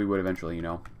kind of figured we would eventually, you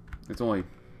know. It's only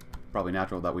probably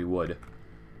natural that we would.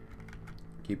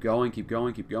 Keep going, keep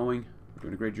going, keep going. We're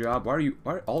doing a great job. Why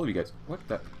are all of you guys... What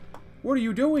are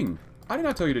you doing? I did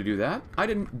not tell you to do that. I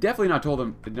did not tell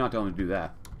them to do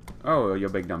that. Oh, you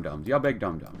big dum-dums. You big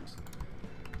dum-dums.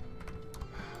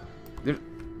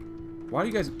 Why do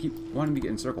you guys keep wanting to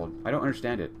get encircled? I don't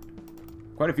understand it.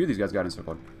 Quite a few of these guys got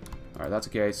encircled. Alright, that's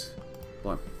the case.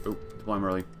 Deploy him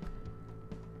early.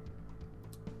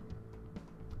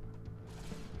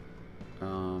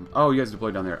 Oh, you guys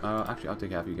deployed down there. Actually, I'll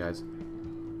take half of you guys.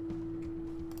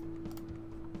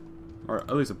 Or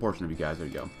at least a portion of you guys. There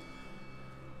you go.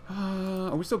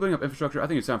 Are we still building up infrastructure? I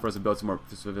think it's time for us to build some more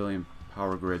civilian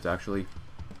power grids, actually.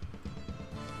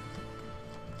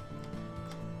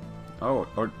 Oh,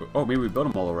 maybe we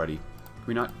built them all already. Can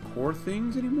we not core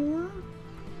things anymore?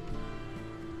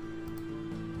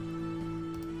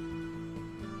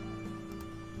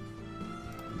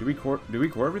 Do we core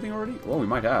everything already? Well, we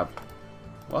might have.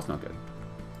 Well, that's not good.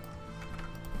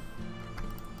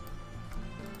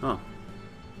 Huh.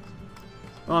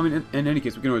 Well, I mean, in any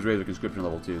case, we can always raise our conscription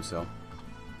level too, so.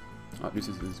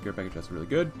 Obviously, this care package, that's really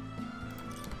good.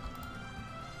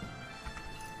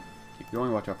 Keep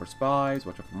going, watch out for spies,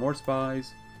 watch out for more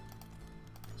spies.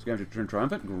 Scavenger turn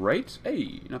triumphant, great.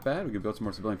 Hey, not bad. We can build some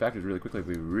more civilian factories really quickly if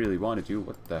we really wanted to.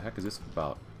 What the heck is this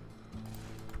about?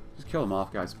 Just kill them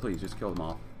off, guys, please, just kill them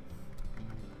off.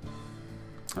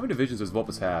 How many divisions does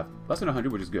Vulpus have? Less than 100,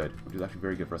 which is good. Which is actually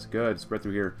very good for us. Good. Spread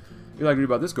through here. If you'd like to read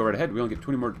about this, go right ahead. We only get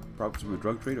 20 more profits from the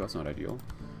drug trade. Oh, that's not ideal.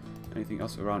 Anything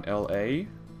else around LA?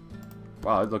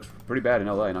 Wow, it looks pretty bad in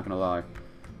LA, not gonna lie.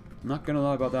 Not gonna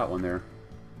lie about that one there.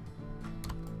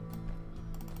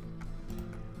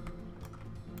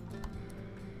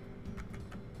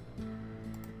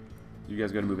 You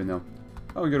guys gotta move in, though.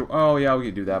 Oh, yeah, we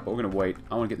can do that, but we're gonna wait.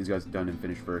 I want to get these guys done and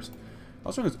finished first. How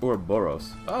strong is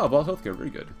Ouroboros? Oh, Vault Healthcare, very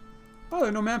good. Oh, they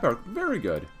have no manpower, very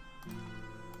good.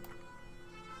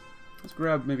 Let's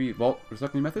grab maybe Vault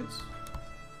Recycling Methods.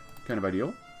 Kind of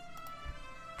ideal.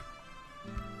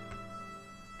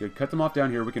 Good, cut them off down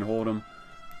here, we can hold them.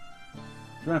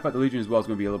 Trying to fight the Legion as well is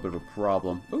going to be a little bit of a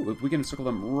problem. Oh, if we can encircle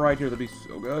them right here, that'd be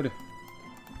so good.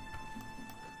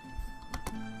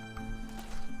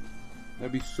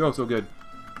 That'd be so good.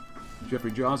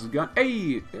 Jeffrey Jaws is gone.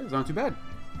 Hey! It's not too bad.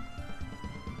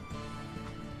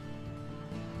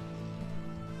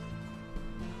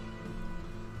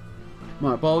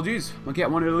 My apologies. My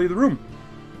cat wanted to leave the room.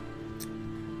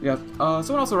 Yeah,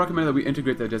 someone also recommended that we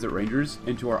integrate the Desert Rangers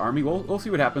into our army. We'll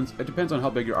see what happens. It depends on how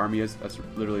big your army is. That's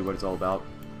literally what it's all about.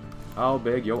 How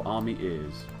big your army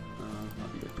is.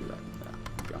 Let me just do that. There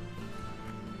we go.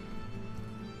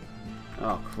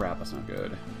 Oh, crap. That's not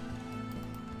good.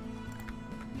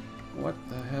 What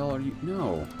the hell are you...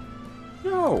 No.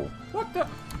 No! What the...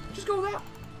 Just go that...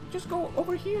 Just go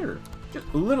over here. Just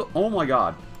a little... Oh my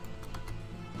god.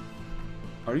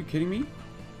 Are you kidding me?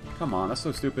 Come on, that's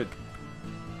so stupid.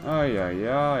 Ay, ay,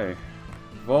 ay.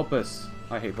 Vulpus.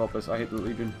 I hate Vulpus. I hate the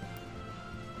Legion.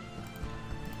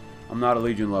 I'm not a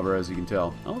Legion lover, as you can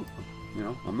tell. Oh, you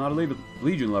know, I'm not a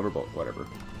Legion lover, but whatever.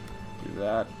 Do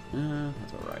that.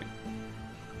 That's alright.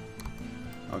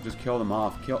 I'll just kill them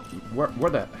off.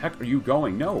 Where the heck are you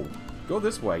going? No. Go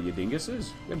this way, you dinguses.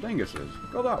 You dinguses.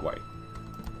 Go that way.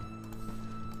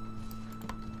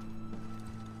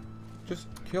 Just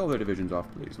kill their divisions off,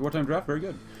 please. Wartime draft, very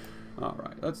good.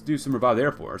 Alright, let's do some revive the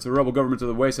Air Force. The rebel governments of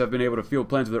the Waste have been able to field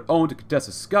plans of their own to contest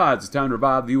the skies. It's time to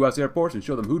revive the U.S. Air Force and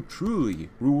show them who truly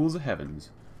rules the heavens.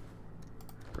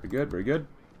 Very good, very good.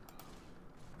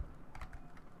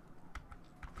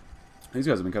 These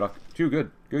guys have been cut off too.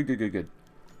 Good. Good.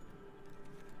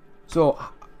 So,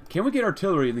 can we get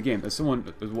artillery in the game? As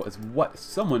what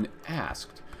someone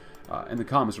asked in the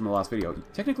comments from the last video.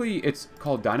 Technically, it's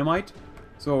called dynamite.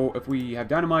 So, if we have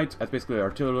dynamite, that's basically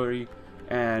artillery,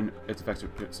 and its effects are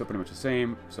still pretty much the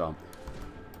same. So,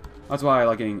 that's why I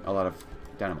like getting a lot of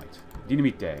dynamite.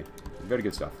 Dynamite. Very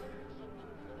good stuff.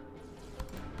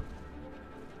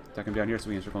 Attack them down here so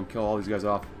we can circle and kill all these guys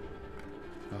off.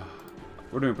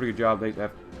 We're doing a pretty good job. They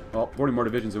have, well, 40 more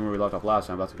divisions than where we left off last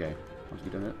time. But that's okay. Once we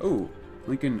get down there. Oh,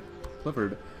 Lincoln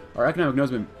Clifford. Our economic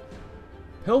nose has been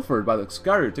pilfered by the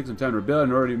Skyrier. It takes some time to rebuild,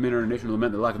 and already men in our nation will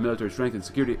lament the lack of military strength and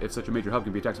security if such a major hub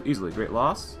can be attacked so easily. Great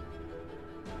loss.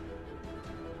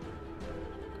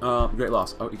 Great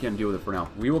loss. Oh, you can't deal with it for now.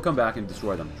 We will come back and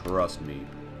destroy them. Trust me.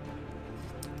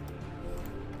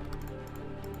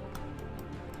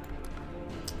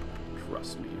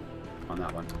 Trust me on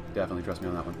that one. Definitely trust me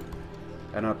on that one.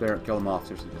 Head on up there, kill them off.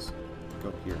 Seriously, just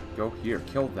go here. Go here.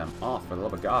 Kill them off. For the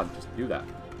love of God, just do that.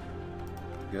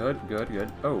 Good.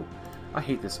 Oh. I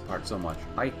hate this part so much.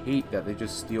 I hate that they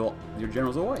just steal your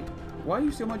generals away. Why do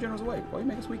you steal my generals away? Why do you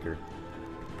make us weaker?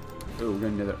 Oh, we're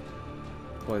going to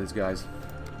deploy these guys.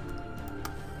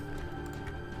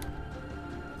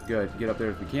 Good. Get up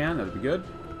there if we can. That'd be good.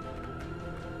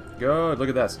 Good. Look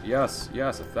at this. Yes.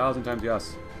 Yes. 1,000 times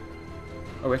yes.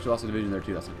 Oh, we actually lost a division there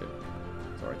too. That's not good.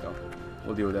 It's alright though.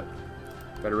 We'll deal with it.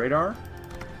 Better radar.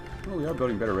 Oh, we are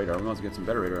building better radar. We want to get some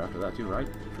better radar after that too, right?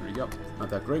 There you go. Not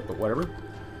that great, but whatever.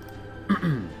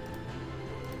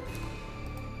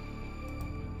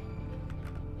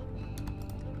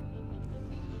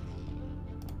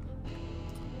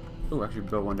 Oh, actually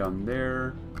build one down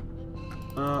there.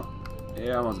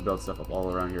 Yeah, I want to build stuff up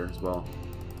all around here as well.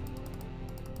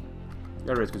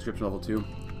 Gotta raise conscription level 2.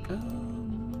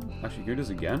 Actually, can we do this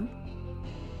again?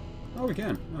 Oh, we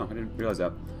can. Oh, I didn't realize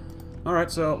that.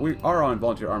 Alright, so we are on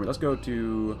volunteer army. Let's go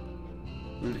to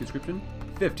conscription.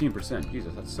 15%.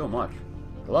 Jesus, that's so much.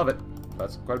 I love it.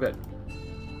 That's quite a bit.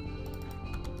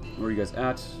 Where are you guys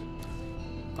at?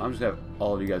 I'm just gonna have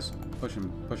all of you guys push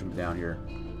them down here.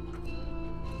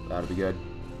 That'll be good.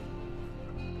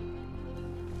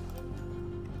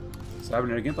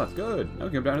 Cybernetic implants, good. Now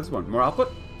we can down to this one. More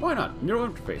output? Why not? Neural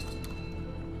interface.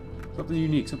 Something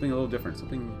unique, something a little different,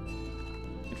 something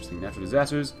interesting. Natural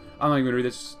disasters. I'm not even going to read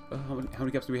this. How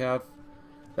many caps do we have?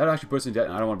 That actually puts us in debt,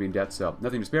 and I don't want to be in debt, so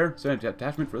nothing to spare. Send an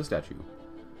attachment for the statue.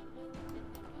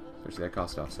 Especially that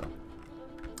cost stuff, so.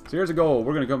 So here's a goal.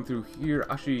 We're going to come through here.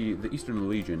 Actually, the Eastern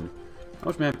Legion. How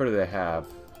much manpower do they have?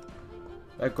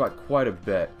 They've got quite a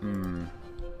bit.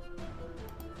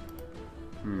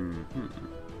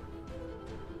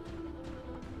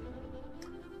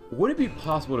 Would it be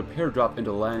possible to pair drop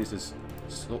into Lannis's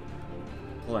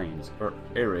plains, or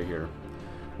area here?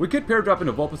 We could pair drop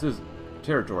into Vulpus's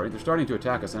territory. They're starting to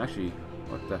attack us, and actually,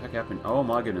 what the heck happened? Oh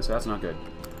my goodness, that's not good.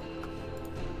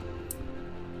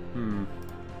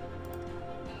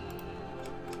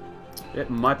 It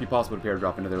might be possible to pair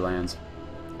drop into their lands.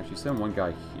 Actually, send one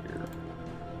guy here.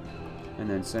 And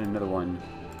then send another one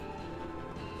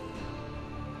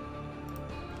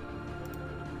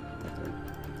right there.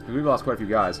 Because we've lost quite a few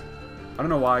guys. I don't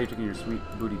know why you're taking your sweet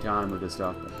booty time with this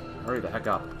stuff, but hurry the heck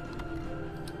up.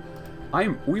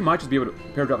 We might just be able to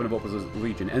pair drop into Vulpus's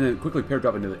Legion, and then quickly pair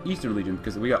drop into the Eastern Legion,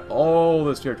 because we got all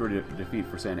this territory to defeat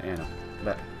for Santa Anna.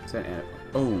 That Santa Anna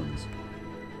owns.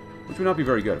 Which would not be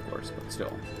very good, of course, but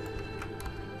still.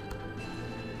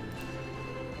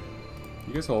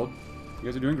 You guys hold. You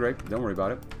guys are doing great. Don't worry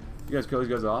about it. You guys kill these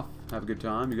guys off. Have a good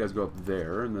time. You guys go up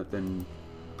there, and then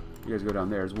you guys go down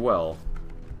there as well.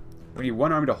 We need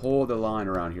one army to hold the line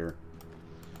around here.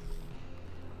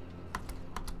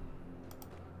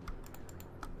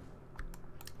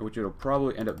 Which it'll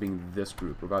probably end up being this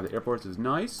group. Provide the airports is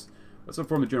nice. Let's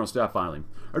inform the General Staff finally.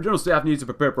 Our General Staff needs to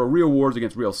prepare for real wars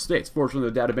against real states. Fortunately,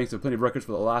 the databanks have plenty of records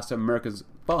for the last time America's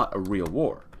fought a real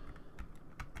war.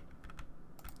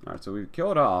 Alright, so we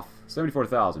killed off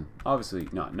 74,000. Obviously,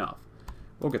 not enough.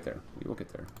 We'll get there. We'll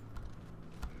get there.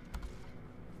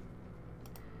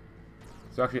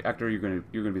 So actually, Hector, you're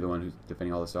gonna be the one who's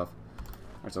defending all this stuff.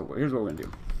 Alright, so here's what we're gonna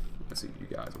do. Let's see, you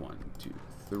guys. 1, 2,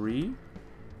 3.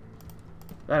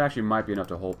 That actually might be enough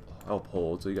to help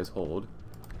hold. So you guys hold.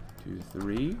 2,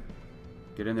 3.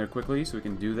 Get in there quickly so we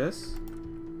can do this.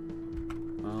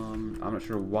 I'm not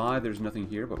sure why there's nothing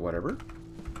here, but whatever.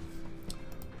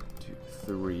 2,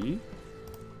 3.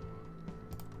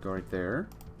 Go right there.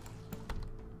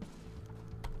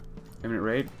 Imminent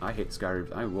raid. I hate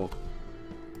Skyreavers. I will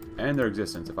end their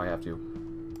existence if I have to.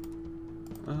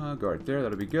 Go right there.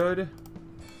 That'll be good.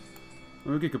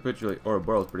 We could capitulate or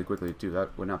Boros pretty quickly too.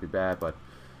 That would not be bad, but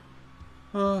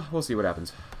we'll see what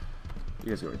happens. You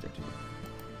guys go right there too.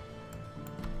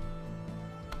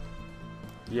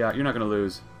 Yeah, you're not gonna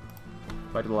lose.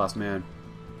 Fight to the last man.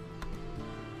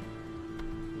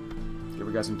 Give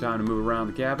we got some time to move around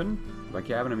the cabin. By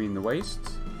cabin, I mean the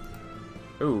wastes.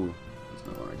 Oh, there's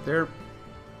another one right there.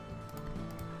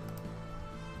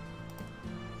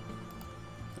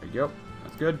 There you go.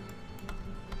 That's good.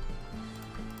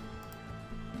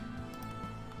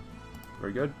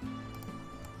 Very good.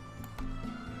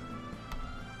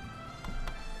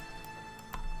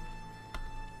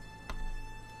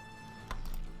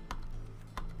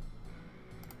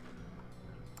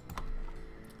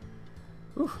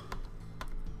 Whew.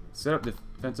 Set up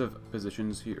defensive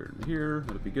positions here and here.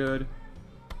 That'll be good.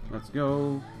 Let's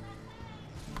go.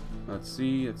 Let's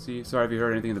see. Let's see. Sorry if you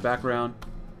heard anything in the background.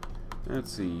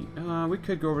 Let's see. We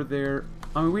could go over there.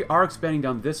 I mean, we are expanding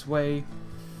down this way.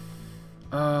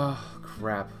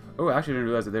 Crap. Oh, I actually didn't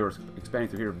realize that they were expanding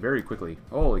through here very quickly.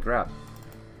 Holy crap.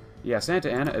 Yeah,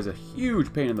 Santa Anna is a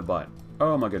huge pain in the butt.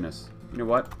 Oh my goodness. You know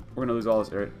what? We're gonna lose all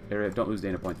this area. Don't lose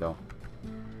data point, though.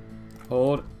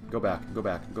 Hold. Go back. Go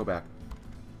back. Go back.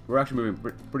 We're actually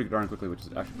moving pretty darn quickly, which is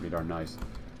actually pretty darn nice.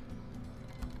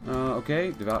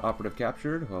 Okay. Devout operative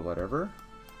captured. Well, whatever.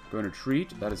 Go and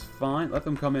retreat. That is fine. Let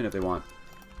them come in if they want.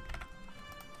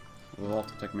 We'll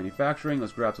also tech manufacturing.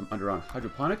 Let's grab some underground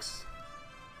hydroponics.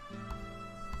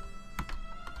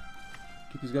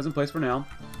 Keep these guys in place for now.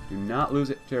 Do not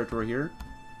lose territory here.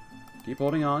 Keep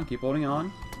holding on. Keep holding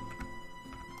on.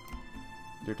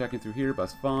 They're attacking through here, but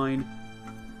that's fine.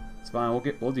 It's fine.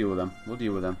 We'll deal with them. We'll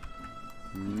deal with them.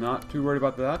 Not too worried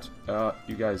about that.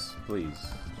 You guys, please,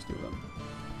 just deal with them.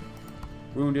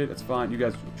 Wounded. That's fine. You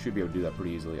guys should be able to do that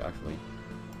pretty easily, actually.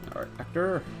 All right,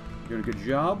 Actor, doing a good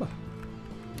job.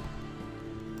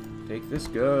 Take this.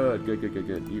 Good. Good. Good. Good.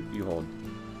 Good. You hold.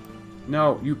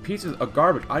 No, you pieces of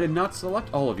garbage. I did not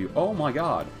select all of you. Oh my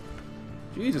God.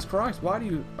 Jesus Christ. Why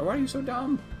are you so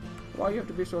dumb? Why do you have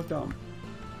to be so dumb?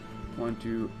 1,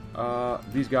 2.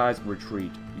 These guys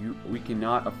retreat. We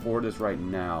cannot afford this right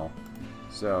now.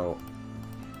 So,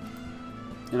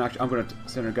 and actually, I'm going to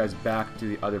send our guys back to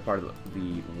the other part of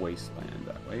the wasteland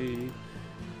that way.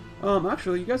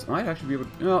 Actually, you guys might actually be able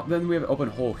to. No, then we have an open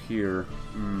hole here.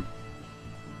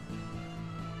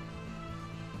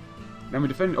 I mean,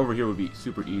 defending over here would be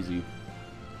super easy.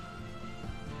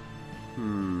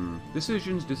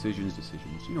 Decisions.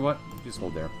 You know what? Just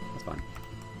hold there. That's fine.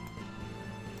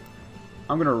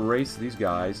 I'm going to erase these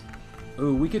guys.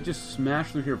 Ooh, we could just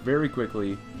smash through here very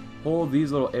quickly. Hold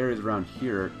these little areas around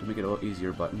here to make it a little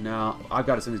easier, but now I've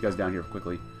got to send these guys down here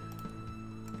quickly.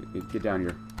 Get down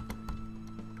here.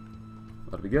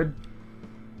 That'll be good.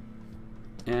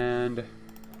 And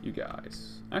you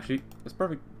guys. Actually, it's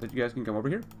perfect that you guys can come over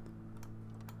here.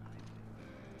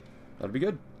 That'll be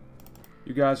good.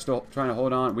 You guys still trying to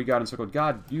hold on. We got encircled.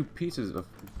 God, you pieces of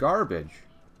garbage.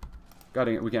 God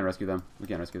dang it, we can't rescue them. We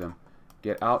can't rescue them.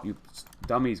 Get out, you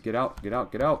dummies. Get out, get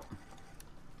out, get out.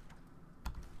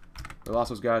 We lost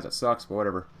those guys. That sucks, but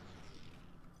whatever.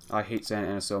 I hate Santa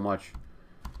Ana so much.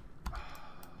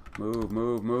 Move,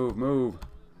 move, move, move.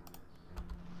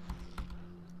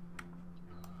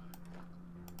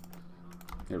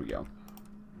 Here we go.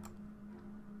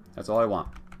 That's all I want.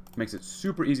 Makes it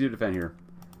super easy to defend here.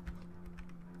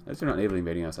 At least they're not naval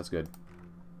invading us. That's good.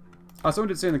 Someone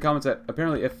did say in the comments that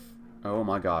apparently if... Oh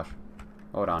my gosh.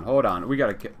 Hold on, hold on. We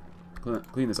gotta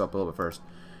clean this up a little bit first.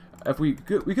 If we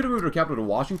could have moved our capital to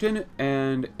Washington,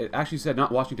 and it actually said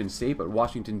not Washington State, but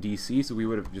Washington D.C., so we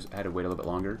would have just had to wait a little bit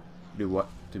longer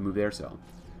to move there. So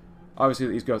obviously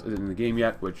the East Coast isn't in the game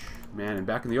yet, which, man, and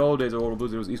back in the old days of World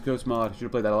Blues, there was East Coast mod. I should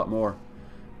have played that a lot more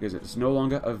because it's no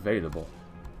longer available.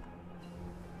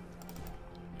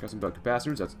 Got some bug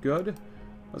capacitors. That's good.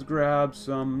 Let's grab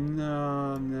some.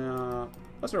 No.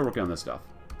 Let's start working on this stuff.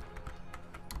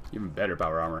 Even better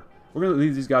power armor. We're gonna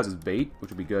leave these guys as bait, which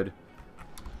would be good.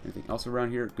 Anything else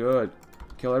around here? Good.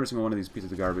 Kill every single one of these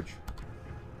pieces of garbage.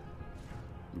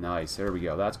 Nice. There we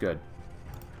go. That's good.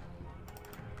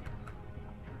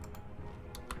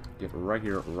 Get right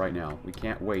here, right now. We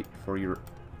can't wait for your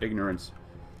ignorance.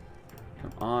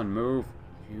 Come on, move.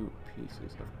 You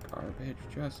pieces of garbage.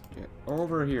 Just get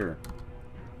over here.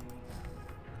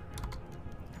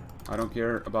 I don't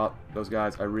care about those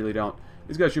guys. I really don't.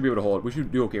 These guys should be able to hold. We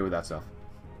should do okay with that stuff.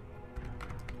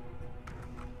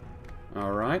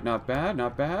 Alright, not bad,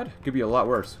 not bad. Could be a lot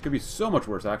worse. Could be so much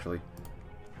worse, actually.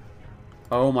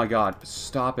 Oh my god,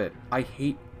 stop it. Oh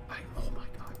my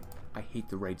god. I hate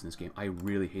the raids in this game. I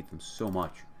really hate them so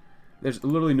much. There's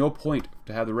literally no point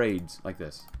to have the raids like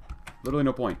this. Literally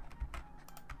no point.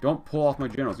 Don't pull off my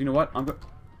generals. You know what?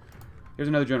 Here's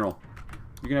another general.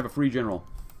 You can have a free general.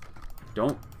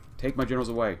 Don't take my generals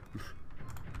away.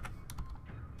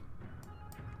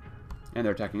 And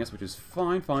they're attacking us, which is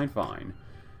fine, fine, fine.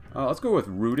 Let's go with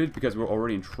rooted, because we're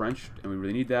already entrenched, and we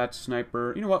really need that.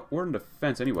 Sniper. You know what? We're in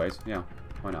defense anyways. Yeah,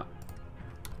 why not?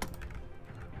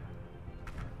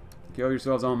 Kill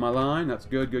yourselves on my line. That's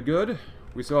good, good, good.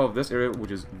 We still have this area,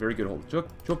 which is very good. Hold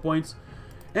choke points.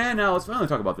 And now let's finally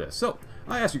talk about this. So,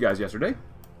 I asked you guys yesterday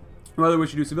whether we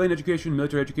should do civilian education,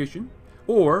 military education,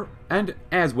 or, and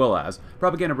as well as,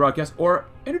 propaganda broadcast or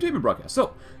entertainment broadcast.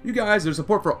 So, you guys, there's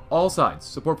support for all sides.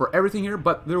 Support for everything here,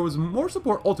 but there was more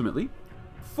support, ultimately,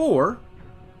 for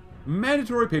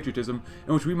mandatory patriotism,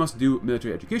 in which we must do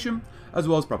military education, as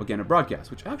well as propaganda broadcast,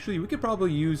 which actually we could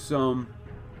probably use some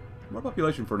more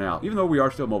population for now, even though we are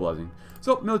still mobilizing.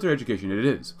 So, military education it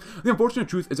is. The unfortunate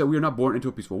truth is that we are not born into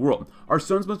a peaceful world. Our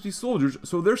sons must be soldiers,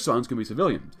 so their sons can be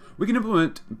civilians. We can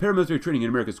implement paramilitary training in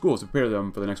American schools to prepare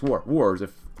them for the next wars,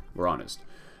 if we're honest.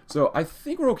 So I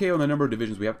think we're okay on the number of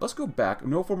divisions we have. Let's go back.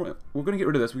 No formal. We're going to get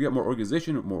rid of this. We got more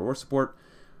organization, more war support.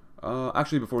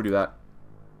 Actually, before we do that,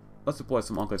 let's deploy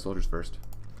some Enclave soldiers first,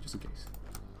 just in case.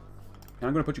 And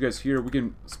I'm going to put you guys here. We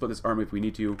can split this army if we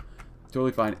need to.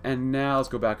 Totally fine. And now let's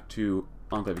go back to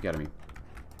Enclave Academy.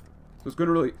 So it's going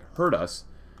to really hurt us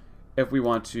if we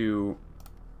want to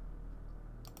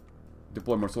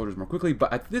deploy more soldiers more quickly.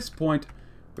 But at this point,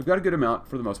 we've got a good amount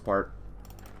for the most part.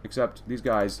 Except these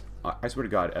guys, I swear to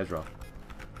God, Ezra,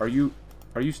 are you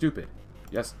stupid?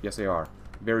 Yes, they are.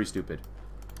 Very stupid.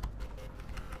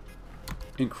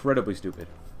 Incredibly stupid.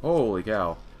 Holy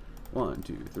cow. 1,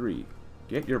 2, 3.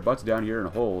 Get your butts down here and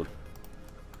hold.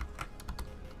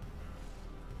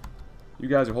 You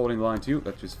guys are holding the line too.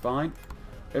 That's just fine.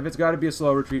 If it's got to be a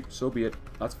slow retreat, so be it.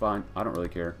 That's fine. I don't really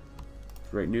care.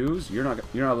 Great news. You're not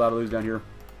allowed to lose down here.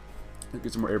 Let's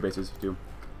get some more air bases too,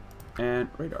 and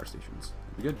radar stations.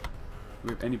 Be good. Do we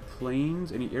have any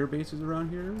planes, any air bases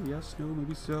around here? Yes, no,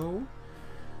 maybe so.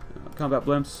 Combat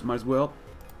blimps, might as well.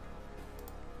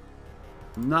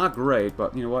 Not great,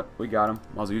 but you know what? We got them.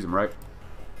 Might as well use them, right?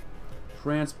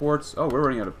 Transports. Oh, we're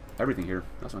running out of everything here.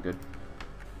 That's not good.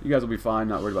 You guys will be fine.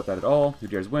 Not worried about that at all. Who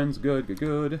dares wins? Good, good,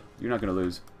 good. You're not going to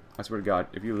lose. I swear to God,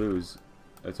 if you lose,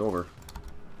 it's over.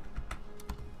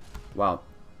 Wow.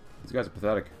 These guys are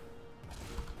pathetic.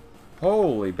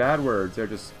 Holy bad words. They're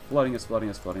just flooding us, flooding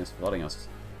us, flooding us, flooding us.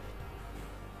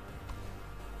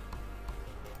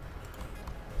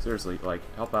 Seriously, like,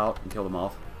 help out and kill them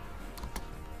off.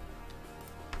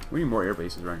 We need more air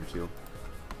bases around here, too.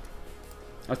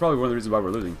 That's probably one of the reasons why we're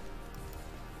losing.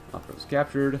 Off-road's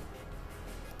captured.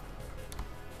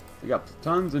 We got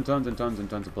tons and tons and tons and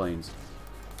tons of planes.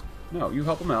 No, you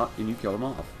help them out and you kill them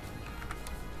off.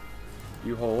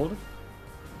 You hold.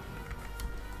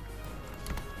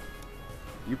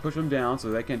 You push them down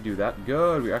so they can't do that.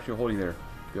 Good, we're actually holding there.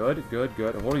 Good, good,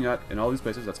 good. I'm holding that in all these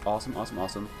places. That's awesome, awesome,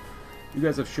 awesome. You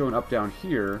guys have shown up down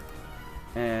here.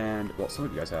 And, well, some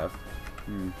of you guys have.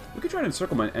 We could try to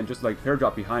encirclement and just, like, pair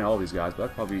drop behind all these guys, but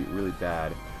that's probably really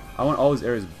bad. I want all these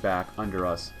areas back under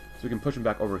us so we can push them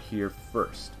back over here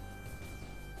first.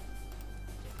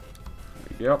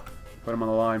 There we go. Put them on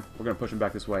the line. We're going to push them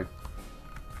back this way.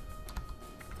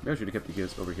 Maybe I should have kept the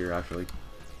guys over here, actually.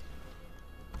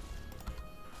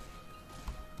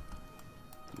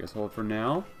 You guys hold for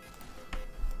now.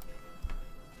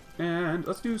 And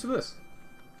let's do some of this.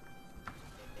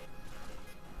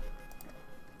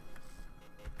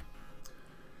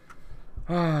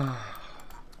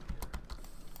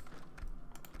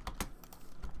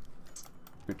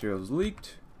 Materials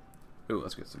leaked. Oh,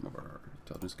 let's get some of our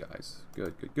intelligence guys.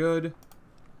 Good, good, good.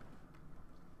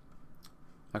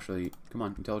 Actually, come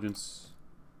on, intelligence.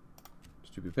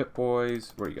 Stupid pit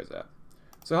boys. Where are you guys at?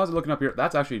 So how's it looking up here?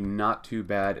 That's actually not too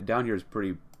bad. Down here is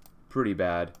pretty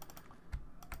bad.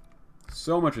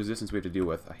 So much resistance we have to deal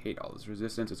with. I hate all this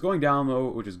resistance. It's going down though,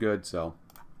 which is good, so.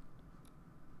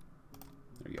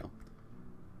 There you go.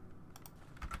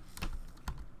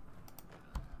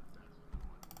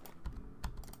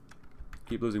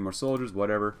 Keep losing more soldiers,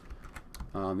 whatever.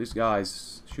 These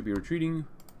guys should be retreating.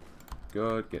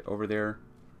 Good, get over there.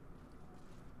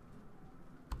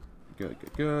 Good,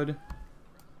 good, good.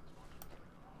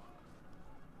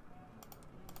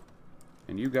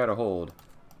 And you gotta hold.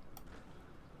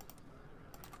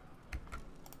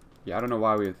 Yeah, I don't know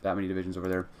why we have that many divisions over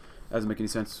there. That doesn't make any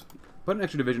sense. Put an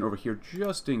extra division over here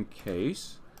just in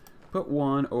case. Put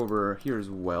one over here as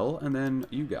well. And then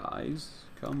you guys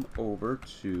come over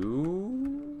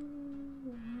to...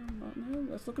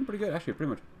 That's looking pretty good. Actually,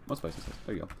 pretty much most places.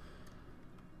 There you go.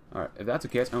 Alright, if that's the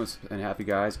case, I'm going to spend half you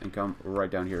guys and come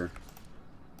right down here.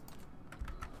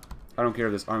 I don't care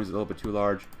if this army's a little bit too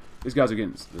large. These guys are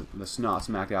getting the snot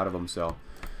smacked out of them, so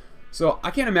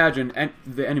I can't imagine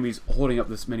the enemies holding up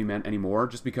this many men anymore,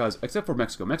 just because, except for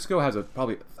Mexico. Mexico has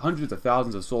probably hundreds of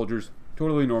thousands of soldiers.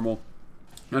 Totally normal.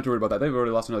 Not too worried about that. They've already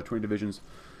lost another 20 divisions.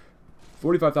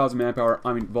 45,000 manpower.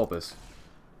 I mean, Vulpus.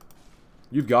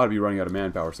 You've got to be running out of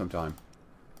manpower sometime.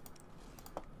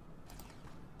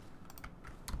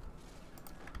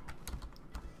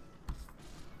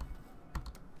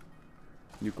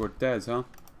 New Cortez, huh?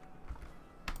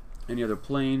 Any other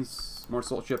planes? More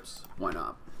salt ships? Why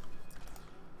not?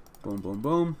 Boom, boom,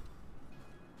 boom.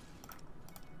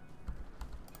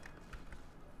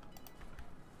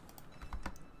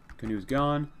 Canoe's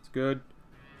gone. It's good.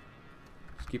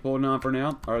 Just keep holding on for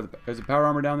now. Is the power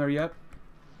armor down there yet?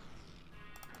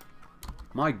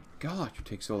 My gosh, it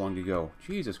takes so long to go.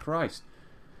 Jesus Christ.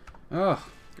 Ugh,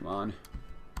 come on.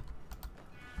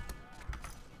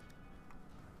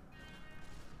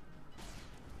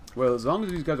 Well, as long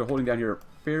as these guys are holding down here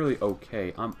fairly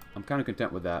okay, I'm kind of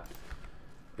content with that.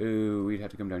 Ooh, we'd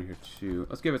have to come down here too.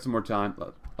 Let's give it some more time.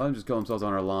 Let them just kill themselves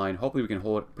on our line. Hopefully we can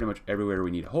hold it pretty much everywhere we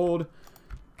need to hold.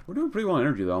 We're doing pretty well on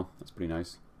energy, though. That's pretty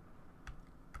nice.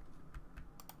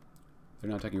 They're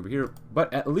not attacking over here.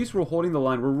 But at least we're holding the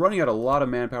line. We're running out a lot of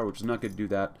manpower, which is not good to do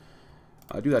that.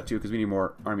 Do that too, because we need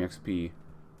more Army XP.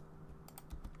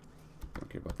 Don't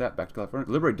care about that. Back to California.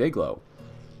 Liberate Dayglow.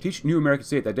 Teach new American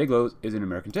state that Dayglow is an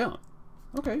American town.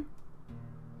 Okay.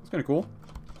 That's kind of cool.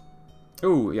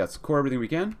 Oh, yeah, let's core everything we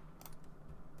can.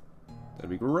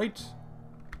 That'd be great.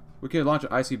 We can launch an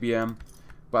ICBM,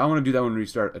 but I want to do that when we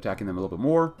start attacking them a little bit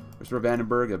more. Restore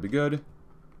Vandenberg, that'd be good.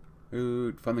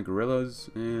 Ooh, fund the guerrillas.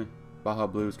 Baja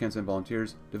Blues, can't send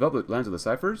volunteers. Develop the lands of the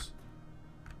ciphers?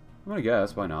 I'm gonna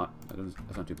guess, why not?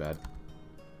 That's not too bad.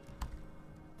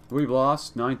 We've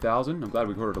lost 9,000. I'm glad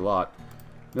we quartered a lot.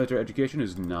 Military education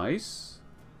is nice.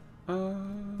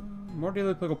 More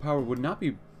daily political power would not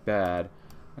be bad.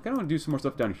 I kind of want to do some more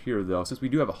stuff down here, though, since we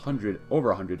do have over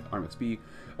 100 Arm XP.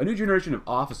 A new generation of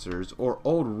officers, or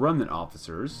old remnant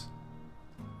officers.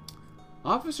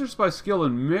 Officers by skill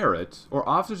and merit, or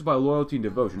officers by loyalty and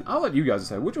devotion. I'll let you guys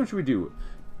decide. Which one should we do?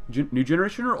 New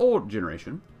generation or old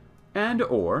generation? And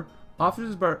or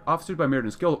officers by merit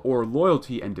and skill, or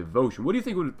loyalty and devotion. What do you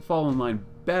think would fall in line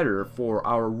better for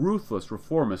our ruthless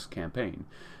reformist campaign?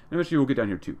 And eventually we'll get down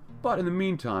here too. But in the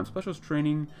meantime, specialist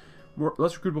training,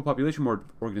 less recruitable population, more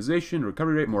organization,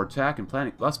 recovery rate, more attack and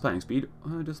planning, less planning speed,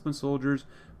 disciplined soldiers,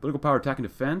 political power, attack and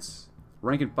defense,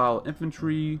 rank and file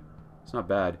infantry. It's not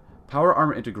bad. Power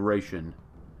armor integration.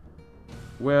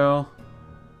 Well,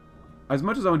 as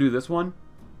much as I want to do this one,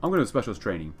 I'm going to do specialist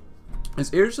training.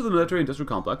 As heirs to the military industrial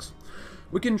complex,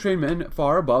 we can train men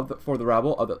far above for the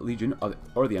rabble of the Legion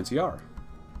or the NCR,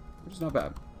 which is not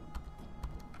bad.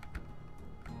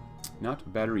 Not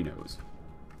baderinos.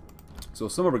 So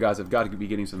some of our guys have got to be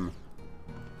getting some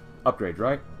upgrades,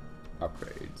 right?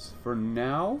 Upgrades. For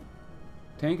now,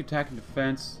 tank, attack, and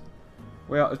defense.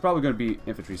 Well, it's probably going to be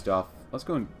infantry stuff. Let's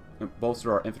go and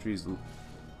bolster our infantry's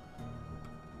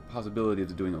possibility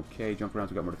of doing okay. Jump around,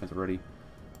 we got more defense already.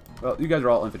 Well, you guys are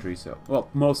all infantry, so... Well,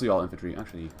 mostly all infantry.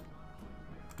 Actually,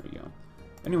 there you go.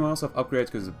 Anyone else have upgrades?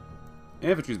 Because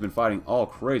infantry's been fighting all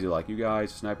crazy like you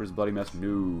guys. Snipers, bloody mess,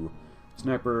 no.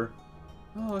 Sniper.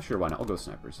 Oh, sure, why not? I'll go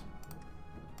snipers.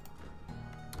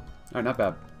 Alright, not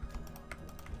bad.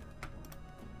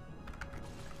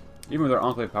 Even with our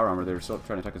Enclave power armor, they're still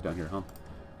trying to attack us down here, huh?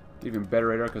 Even better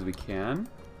radar because we can.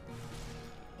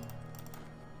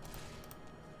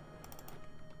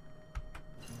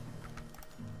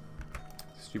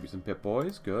 Distribute some pip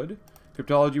boys, good.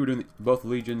 Cryptology, we're doing both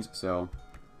legions, so.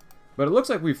 But it looks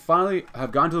like we finally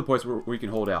have gotten to the point where we can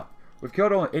hold out. We've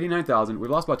killed only 89,000.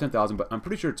 We've lost about 10,000, but I'm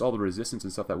pretty sure it's all the resistance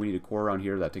and stuff that we need to core around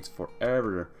here that takes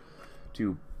forever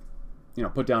to, you know,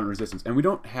 put down resistance. And we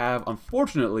don't have,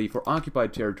 unfortunately, for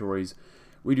occupied territories,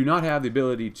 we do not have the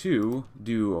ability to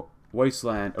do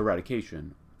wasteland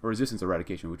eradication or resistance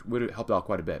eradication, which would have helped out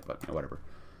quite a bit, but you know, whatever.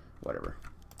 Whatever.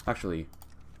 Actually,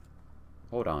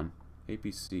 hold on.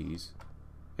 APCs.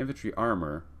 Infantry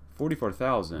armor.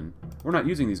 44,000. We're not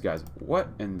using these guys. What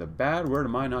in the bad word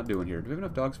am I not doing here? Do we have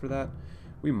enough dogs for that?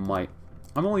 We might.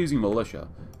 I'm only using militia.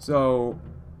 So,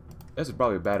 this is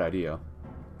probably a bad idea.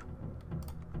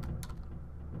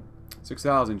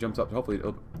 6,000 jumps up to hopefully...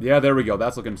 Yeah, there we go.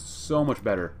 That's looking so much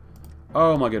better.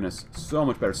 Oh my goodness. So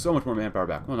much better. So much more manpower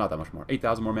back. Well, not that much more.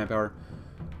 8,000 more manpower.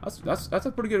 That's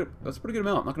a pretty good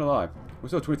amount, not gonna lie. We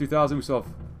still have 23,000. We still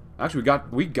have... Actually,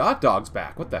 we got dogs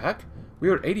back. What the heck? We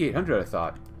were at 8,800, I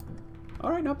thought.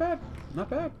 Alright, not bad.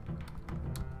 Not bad.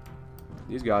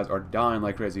 These guys are dying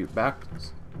like crazy.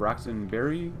 Braxton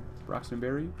Berry.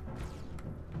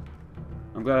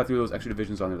 I'm glad I threw those extra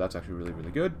divisions on there. That's actually really,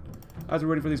 really good. As we're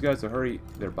waiting for these guys to hurry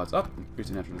their butts up.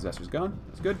 Recent natural disasters gone.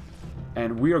 That's good.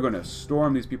 And we are going to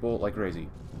storm these people like crazy.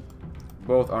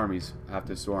 Both armies have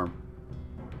to storm.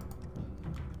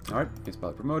 Alright, it's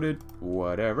pilot promoted.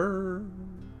 Whatever.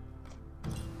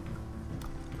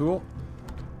 Cool.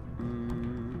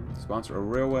 Sponsor a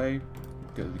railway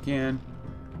because we can.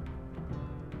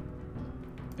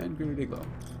 And Greater Dayglow.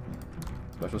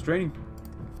 Specialist training.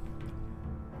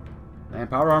 And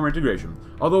power armor integration.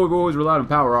 Although we've always relied on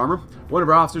power armor, one of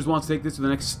our officers wants to take this to the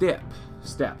next step.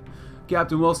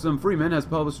 Captain Wilson Freeman has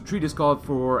published a treatise called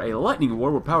for a lightning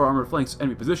war where power armor flanks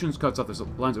enemy positions, cuts off the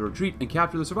lines of retreat, and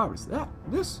capture the survivors.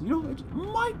 This, you know, it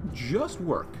might just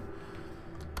work.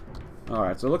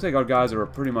 Alright, so it looks like our guys are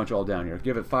pretty much all down here.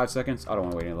 Give it 5 seconds. I don't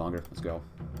want to wait any longer. Let's go.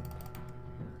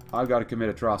 I've got to commit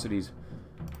atrocities.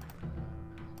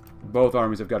 Both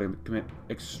armies have got to commit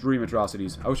extreme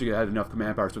atrocities. I wish I had enough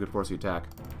command power so we could force the attack.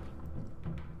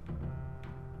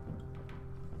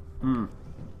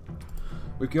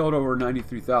 We killed over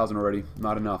 93,000 already.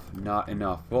 Not enough. Not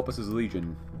enough. Vulpus's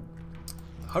Legion.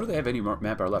 How do they have any more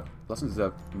manpower left? Lessons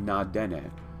of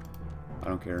Nadene. I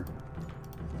don't care.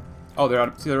 Oh, they're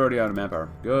out. See, they're already out of manpower.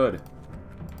 Good.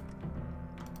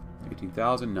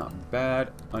 18,000. Not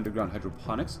bad. Underground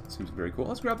hydroponics. Seems very cool.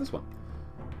 Let's grab this one.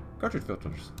 Cartridge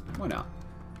filters. Why not?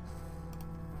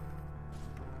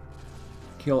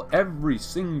 Kill every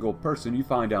single person you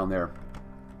find down there.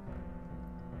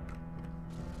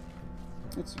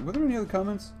 Were there any other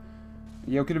comments?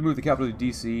 Yeah, we could have moved the capital to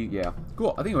DC. Yeah.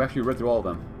 Cool. I think we actually read through all of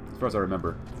them, as far as I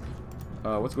remember.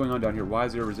 What's going on down here? Why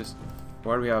is there resist?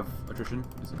 Why do we have attrition?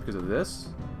 Is it because of this?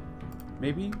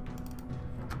 Maybe?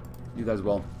 You guys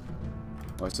well.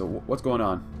 Alright, so what's going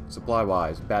on?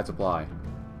 Supply-wise. Bad supply.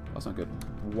 That's not good.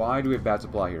 Why do we have bad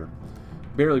supply here?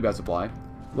 Barely bad supply.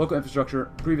 Local infrastructure.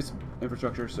 Previous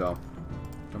infrastructure, so...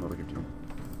 Come over here, too.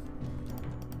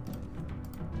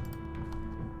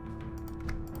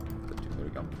 There we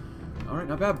go. Alright,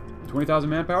 not bad. 20,000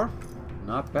 manpower.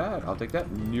 Not bad. I'll take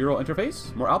that. Neural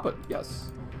interface. More output.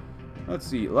 Yes. Let's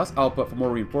see. Less output for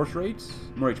more reinforce rates.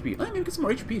 More HP. Let me get some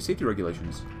more HP. Safety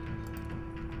regulations.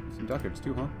 Some records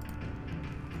too, huh?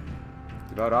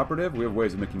 Devout operative. We have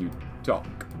ways of making you talk.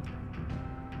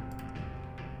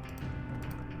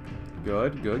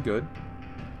 Good, good, good.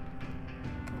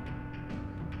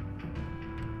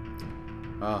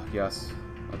 Ah, yes.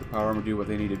 Let the power armor do what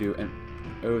they need to do. And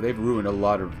oh, they've ruined a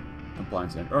lot of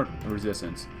compliance and or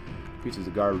resistance. Pieces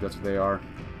of garbage, that's what they are.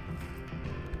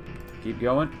 Keep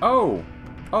going. Oh!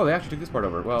 Oh, they actually took this part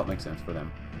over. Well, it makes sense for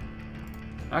them.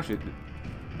 Actually,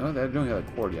 oh, they don't have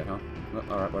that cord yet, huh? Well,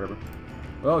 alright, whatever.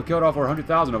 Well, we killed off over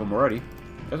 100,000 of them already.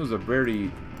 This was a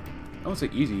very, I won't say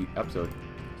easy episode.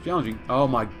 It's challenging. Oh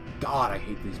my god, I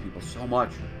hate these people so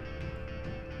much.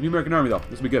 New American Army, though.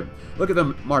 This will be good. Look at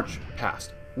them march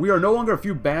past. We are no longer a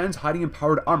few bands hiding in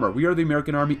powered armor. We are the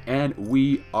American Army, and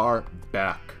we are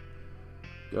back.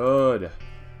 Good.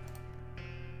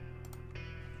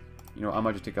 You know, I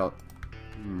might just take out...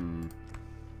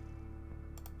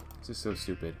 This is so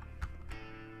stupid.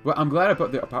 Well, I'm glad I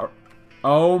put the power...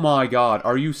 Oh my god,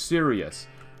 are you serious?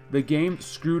 The game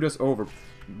screwed us over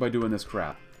by doing this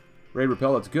crap. Raid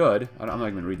repel, that's good. I'm not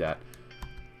even going to read that.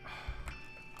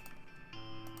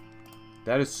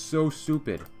 That is so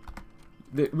stupid.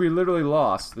 We literally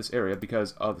lost this area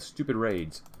because of the stupid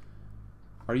raids.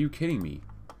 Are you kidding me?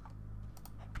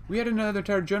 We had another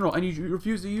entire general, and you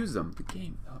refused to use them. The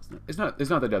game, no, it's not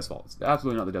the dev's fault. It's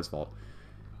absolutely not the dev's fault.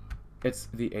 It's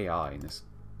the AI in this.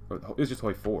 It's just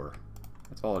Hoi4.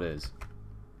 That's all it is.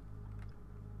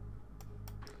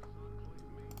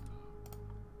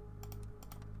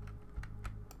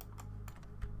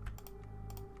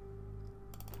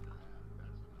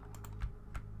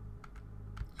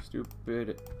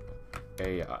 Stupid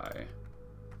AI.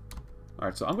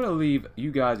 Alright, so I'm going to leave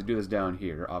you guys to do this down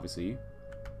here, obviously.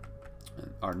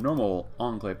 And our normal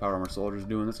Enclave Power Armor soldiers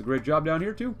doing this a great job down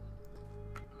here, too.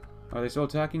 Are they still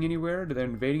attacking anywhere? Are they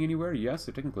invading anywhere? Yes,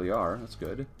 they technically are. That's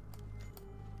good.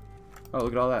 Oh,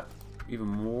 look at all that. Even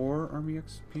more Army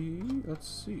XP? Let's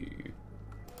see.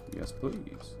 Yes,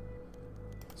 please.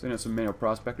 Sending out some manual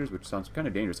prospectors, which sounds kind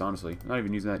of dangerous, honestly. Not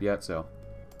even using that yet, so...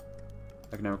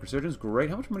 Economic resurgence, great.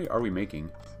 How much money are we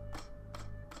making?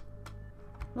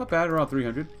 Not bad, around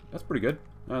 300. That's pretty good.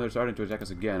 Oh, they're starting to attack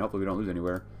us again. Hopefully we don't lose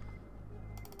anywhere.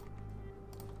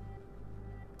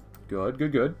 Good,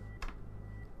 good, good.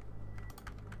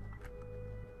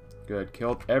 Good.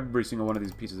 Killed every single one of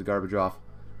these pieces of garbage off.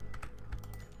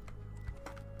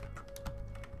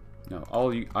 No,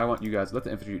 I want you guys, let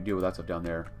the infantry deal with that stuff down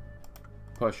there.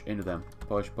 Push into them.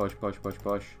 Push, push, push, push,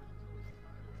 push.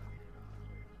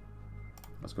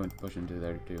 Let's go and push into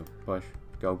there too. Push.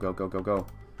 Go, go, go, go, go.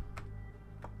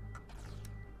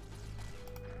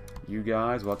 You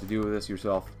guys will have to deal with this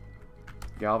yourself.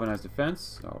 Galvanized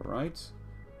defense. Alright.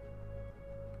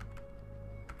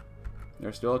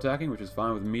 They're still attacking, which is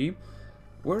fine with me.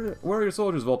 Where are your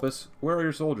soldiers, Vulpus? Where are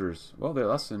your soldiers? Well, they're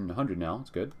less than 100 now.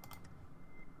 That's good.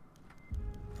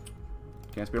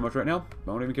 Can't spare much right now.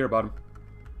 Don't even care about them.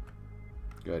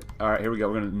 Good. Alright, here we go.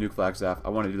 We're going to nuke Flagstaff. I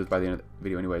want to do this by the end of the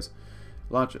video anyways.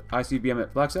 Launch ICBM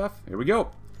at Flagstaff. Here we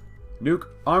go. Nuke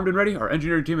armed and ready. Our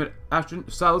engineering team at Ashton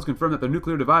Silos confirmed that the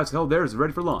nuclear device held there is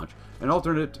ready for launch. An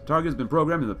alternate target has been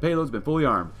programmed and the payload has been fully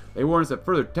armed. They warn us that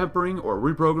further tempering or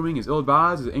reprogramming is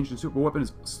ill-advised as the ancient superweapon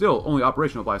is still only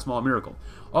operational by a small miracle.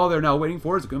 All they're now waiting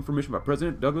for is a confirmation by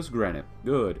President Douglas Granite.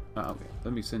 Good. Okay,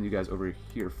 let me send you guys over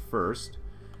here first.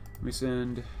 Let me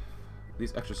send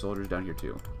these extra soldiers down here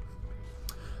too.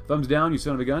 Thumbs down, you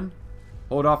son of a gun.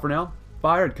 Hold off for now.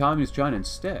 Fire at Communist China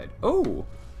instead. Oh!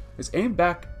 It's aimed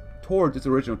back towards its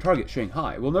original target,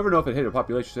 Shanghai. We'll never know if it hit a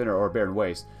population center or a barren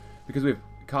waste, because we have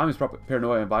communist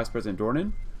paranoia and Vice President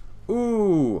Dornan.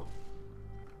 Ooh.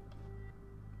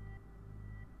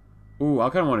 Ooh, I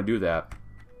kind of want to do that.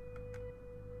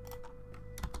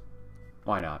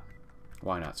 Why not?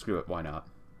 Why not? Screw it. Why not?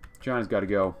 China's got to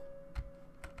go.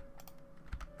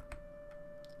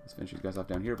 Let's finish these guys off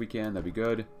down here if we can. That'd be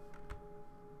good.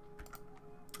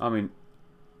 I mean,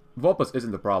 Volpus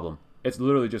isn't the problem. It's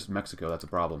literally just Mexico that's a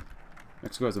problem.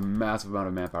 Mexico has a massive amount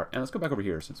of manpower. And let's go back over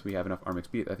here since we have enough Arm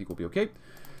XP. I think we'll be okay.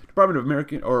 Department of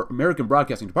American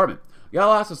Broadcasting Department. Got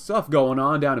lots of stuff going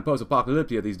on down in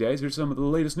post-apocalyptia these days. Here's some of the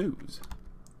latest news.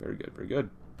 Very good, very good.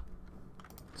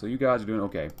 So you guys are doing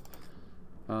okay.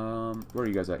 Where are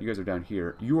you guys at? You guys are down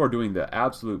here. You are doing the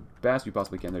absolute best you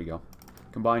possibly can. There you go.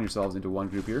 Combine yourselves into one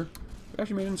group here. We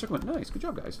actually made an encirclement. Nice. Good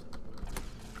job, guys.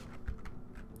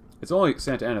 It's only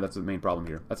Santa Ana that's the main problem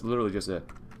here. That's literally just it.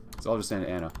 It's all just Santa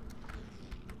Ana.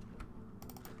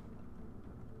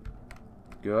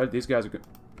 Good. These guys are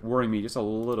worrying me just a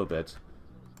little bit.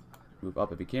 Move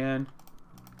up if you can.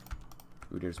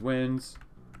 Ooh, there's winds.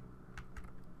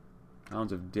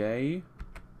 Hounds of Day.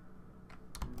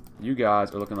 You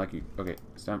guys are looking like you... Okay,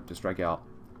 it's time to strike out.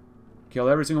 Kill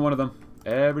every single one of them.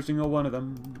 Every single one of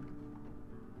them.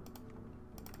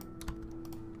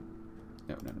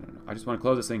 No. I just want to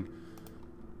close this thing.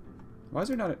 Why is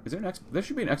there not a... Is there an X... There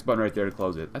should be an X button right there to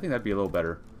close it. I think that'd be a little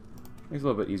better. Makes it a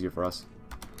little bit easier for us.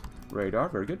 Radar.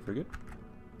 Very good, very good.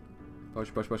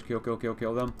 Push,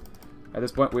 kill them. At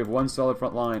this point, we have one solid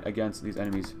front line against these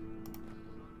enemies.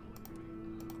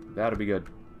 That'll be good.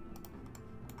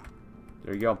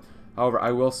 There you go. However,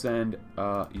 I will send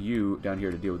you down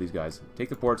here to deal with these guys. Take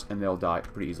the ports, and they'll die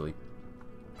pretty easily.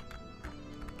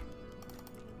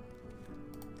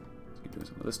 Let's keep doing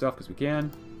some of this stuff, because we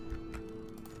can.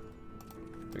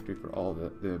 Victory for all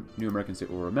the new American state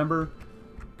will remember.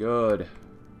 Good.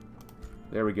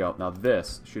 There we go. Now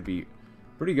this should be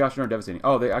pretty gosh darn devastating.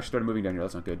 Oh, they actually started moving down here.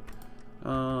 That's not good.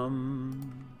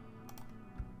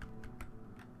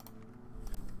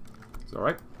 It's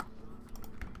alright.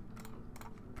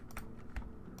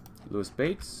 Lewis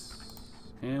Bates.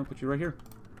 And we'll put you right here.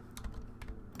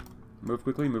 Move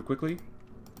quickly, move quickly.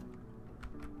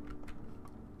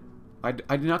 I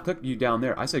did not click you down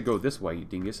there. I said go this way, you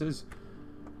dinguses.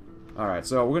 Alright,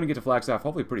 so we're going to get to Flagstaff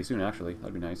hopefully pretty soon, actually.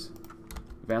 That'd be nice.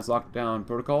 Advanced lockdown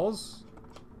protocols.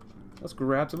 Let's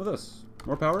grab some of this.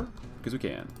 More power, because we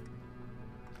can.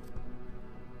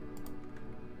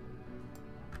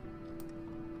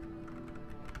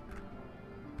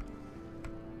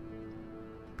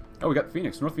 Oh, we got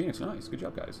Phoenix. North Phoenix. Nice. Good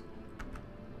job, guys.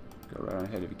 Go right on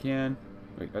ahead if you can.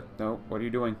 Wait, no. What are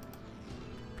you doing?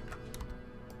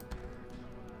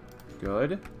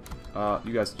 Good.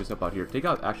 You guys just up out here. Take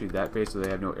out actually that base so they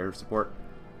have no air support.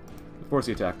 Force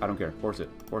the attack. I don't care. Force it.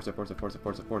 Force it. Force it. Force it.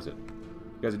 Force it. Force it.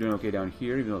 You guys are doing okay down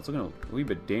here, even though it's looking a wee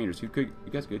bit dangerous. You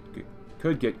guys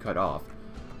could get cut off.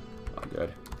 Oh,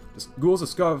 good. The ghouls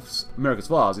discuss America's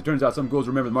flaws. It turns out some ghouls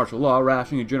remember the martial law,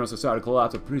 rationing and general societal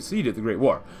collapse that preceded the Great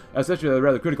War. As such, they're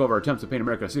rather critical of our attempts to paint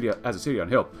America as a city on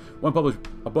hill. One published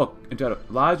a book entitled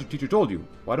Lies Your Teacher Told You.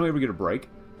 Why don't we ever get a break?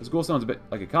 This ghoul sounds a bit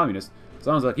like a communist.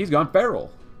 Sounds like he's gone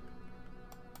feral.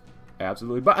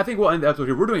 Absolutely. But I think we'll end the episode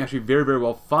here. We're doing actually very, very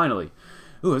well, finally.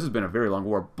 Ooh, this has been a very long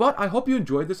war, but I hope you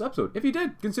enjoyed this episode. If you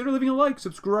did, consider leaving a like,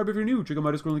 subscribe if you're new, check out my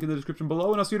Discord link in the description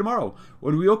below, and I'll see you tomorrow,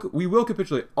 when we will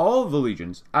capitulate all of the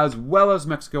legions, as well as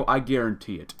Mexico, I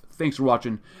guarantee it. Thanks for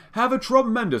watching. Have a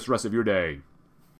tremendous rest of your day.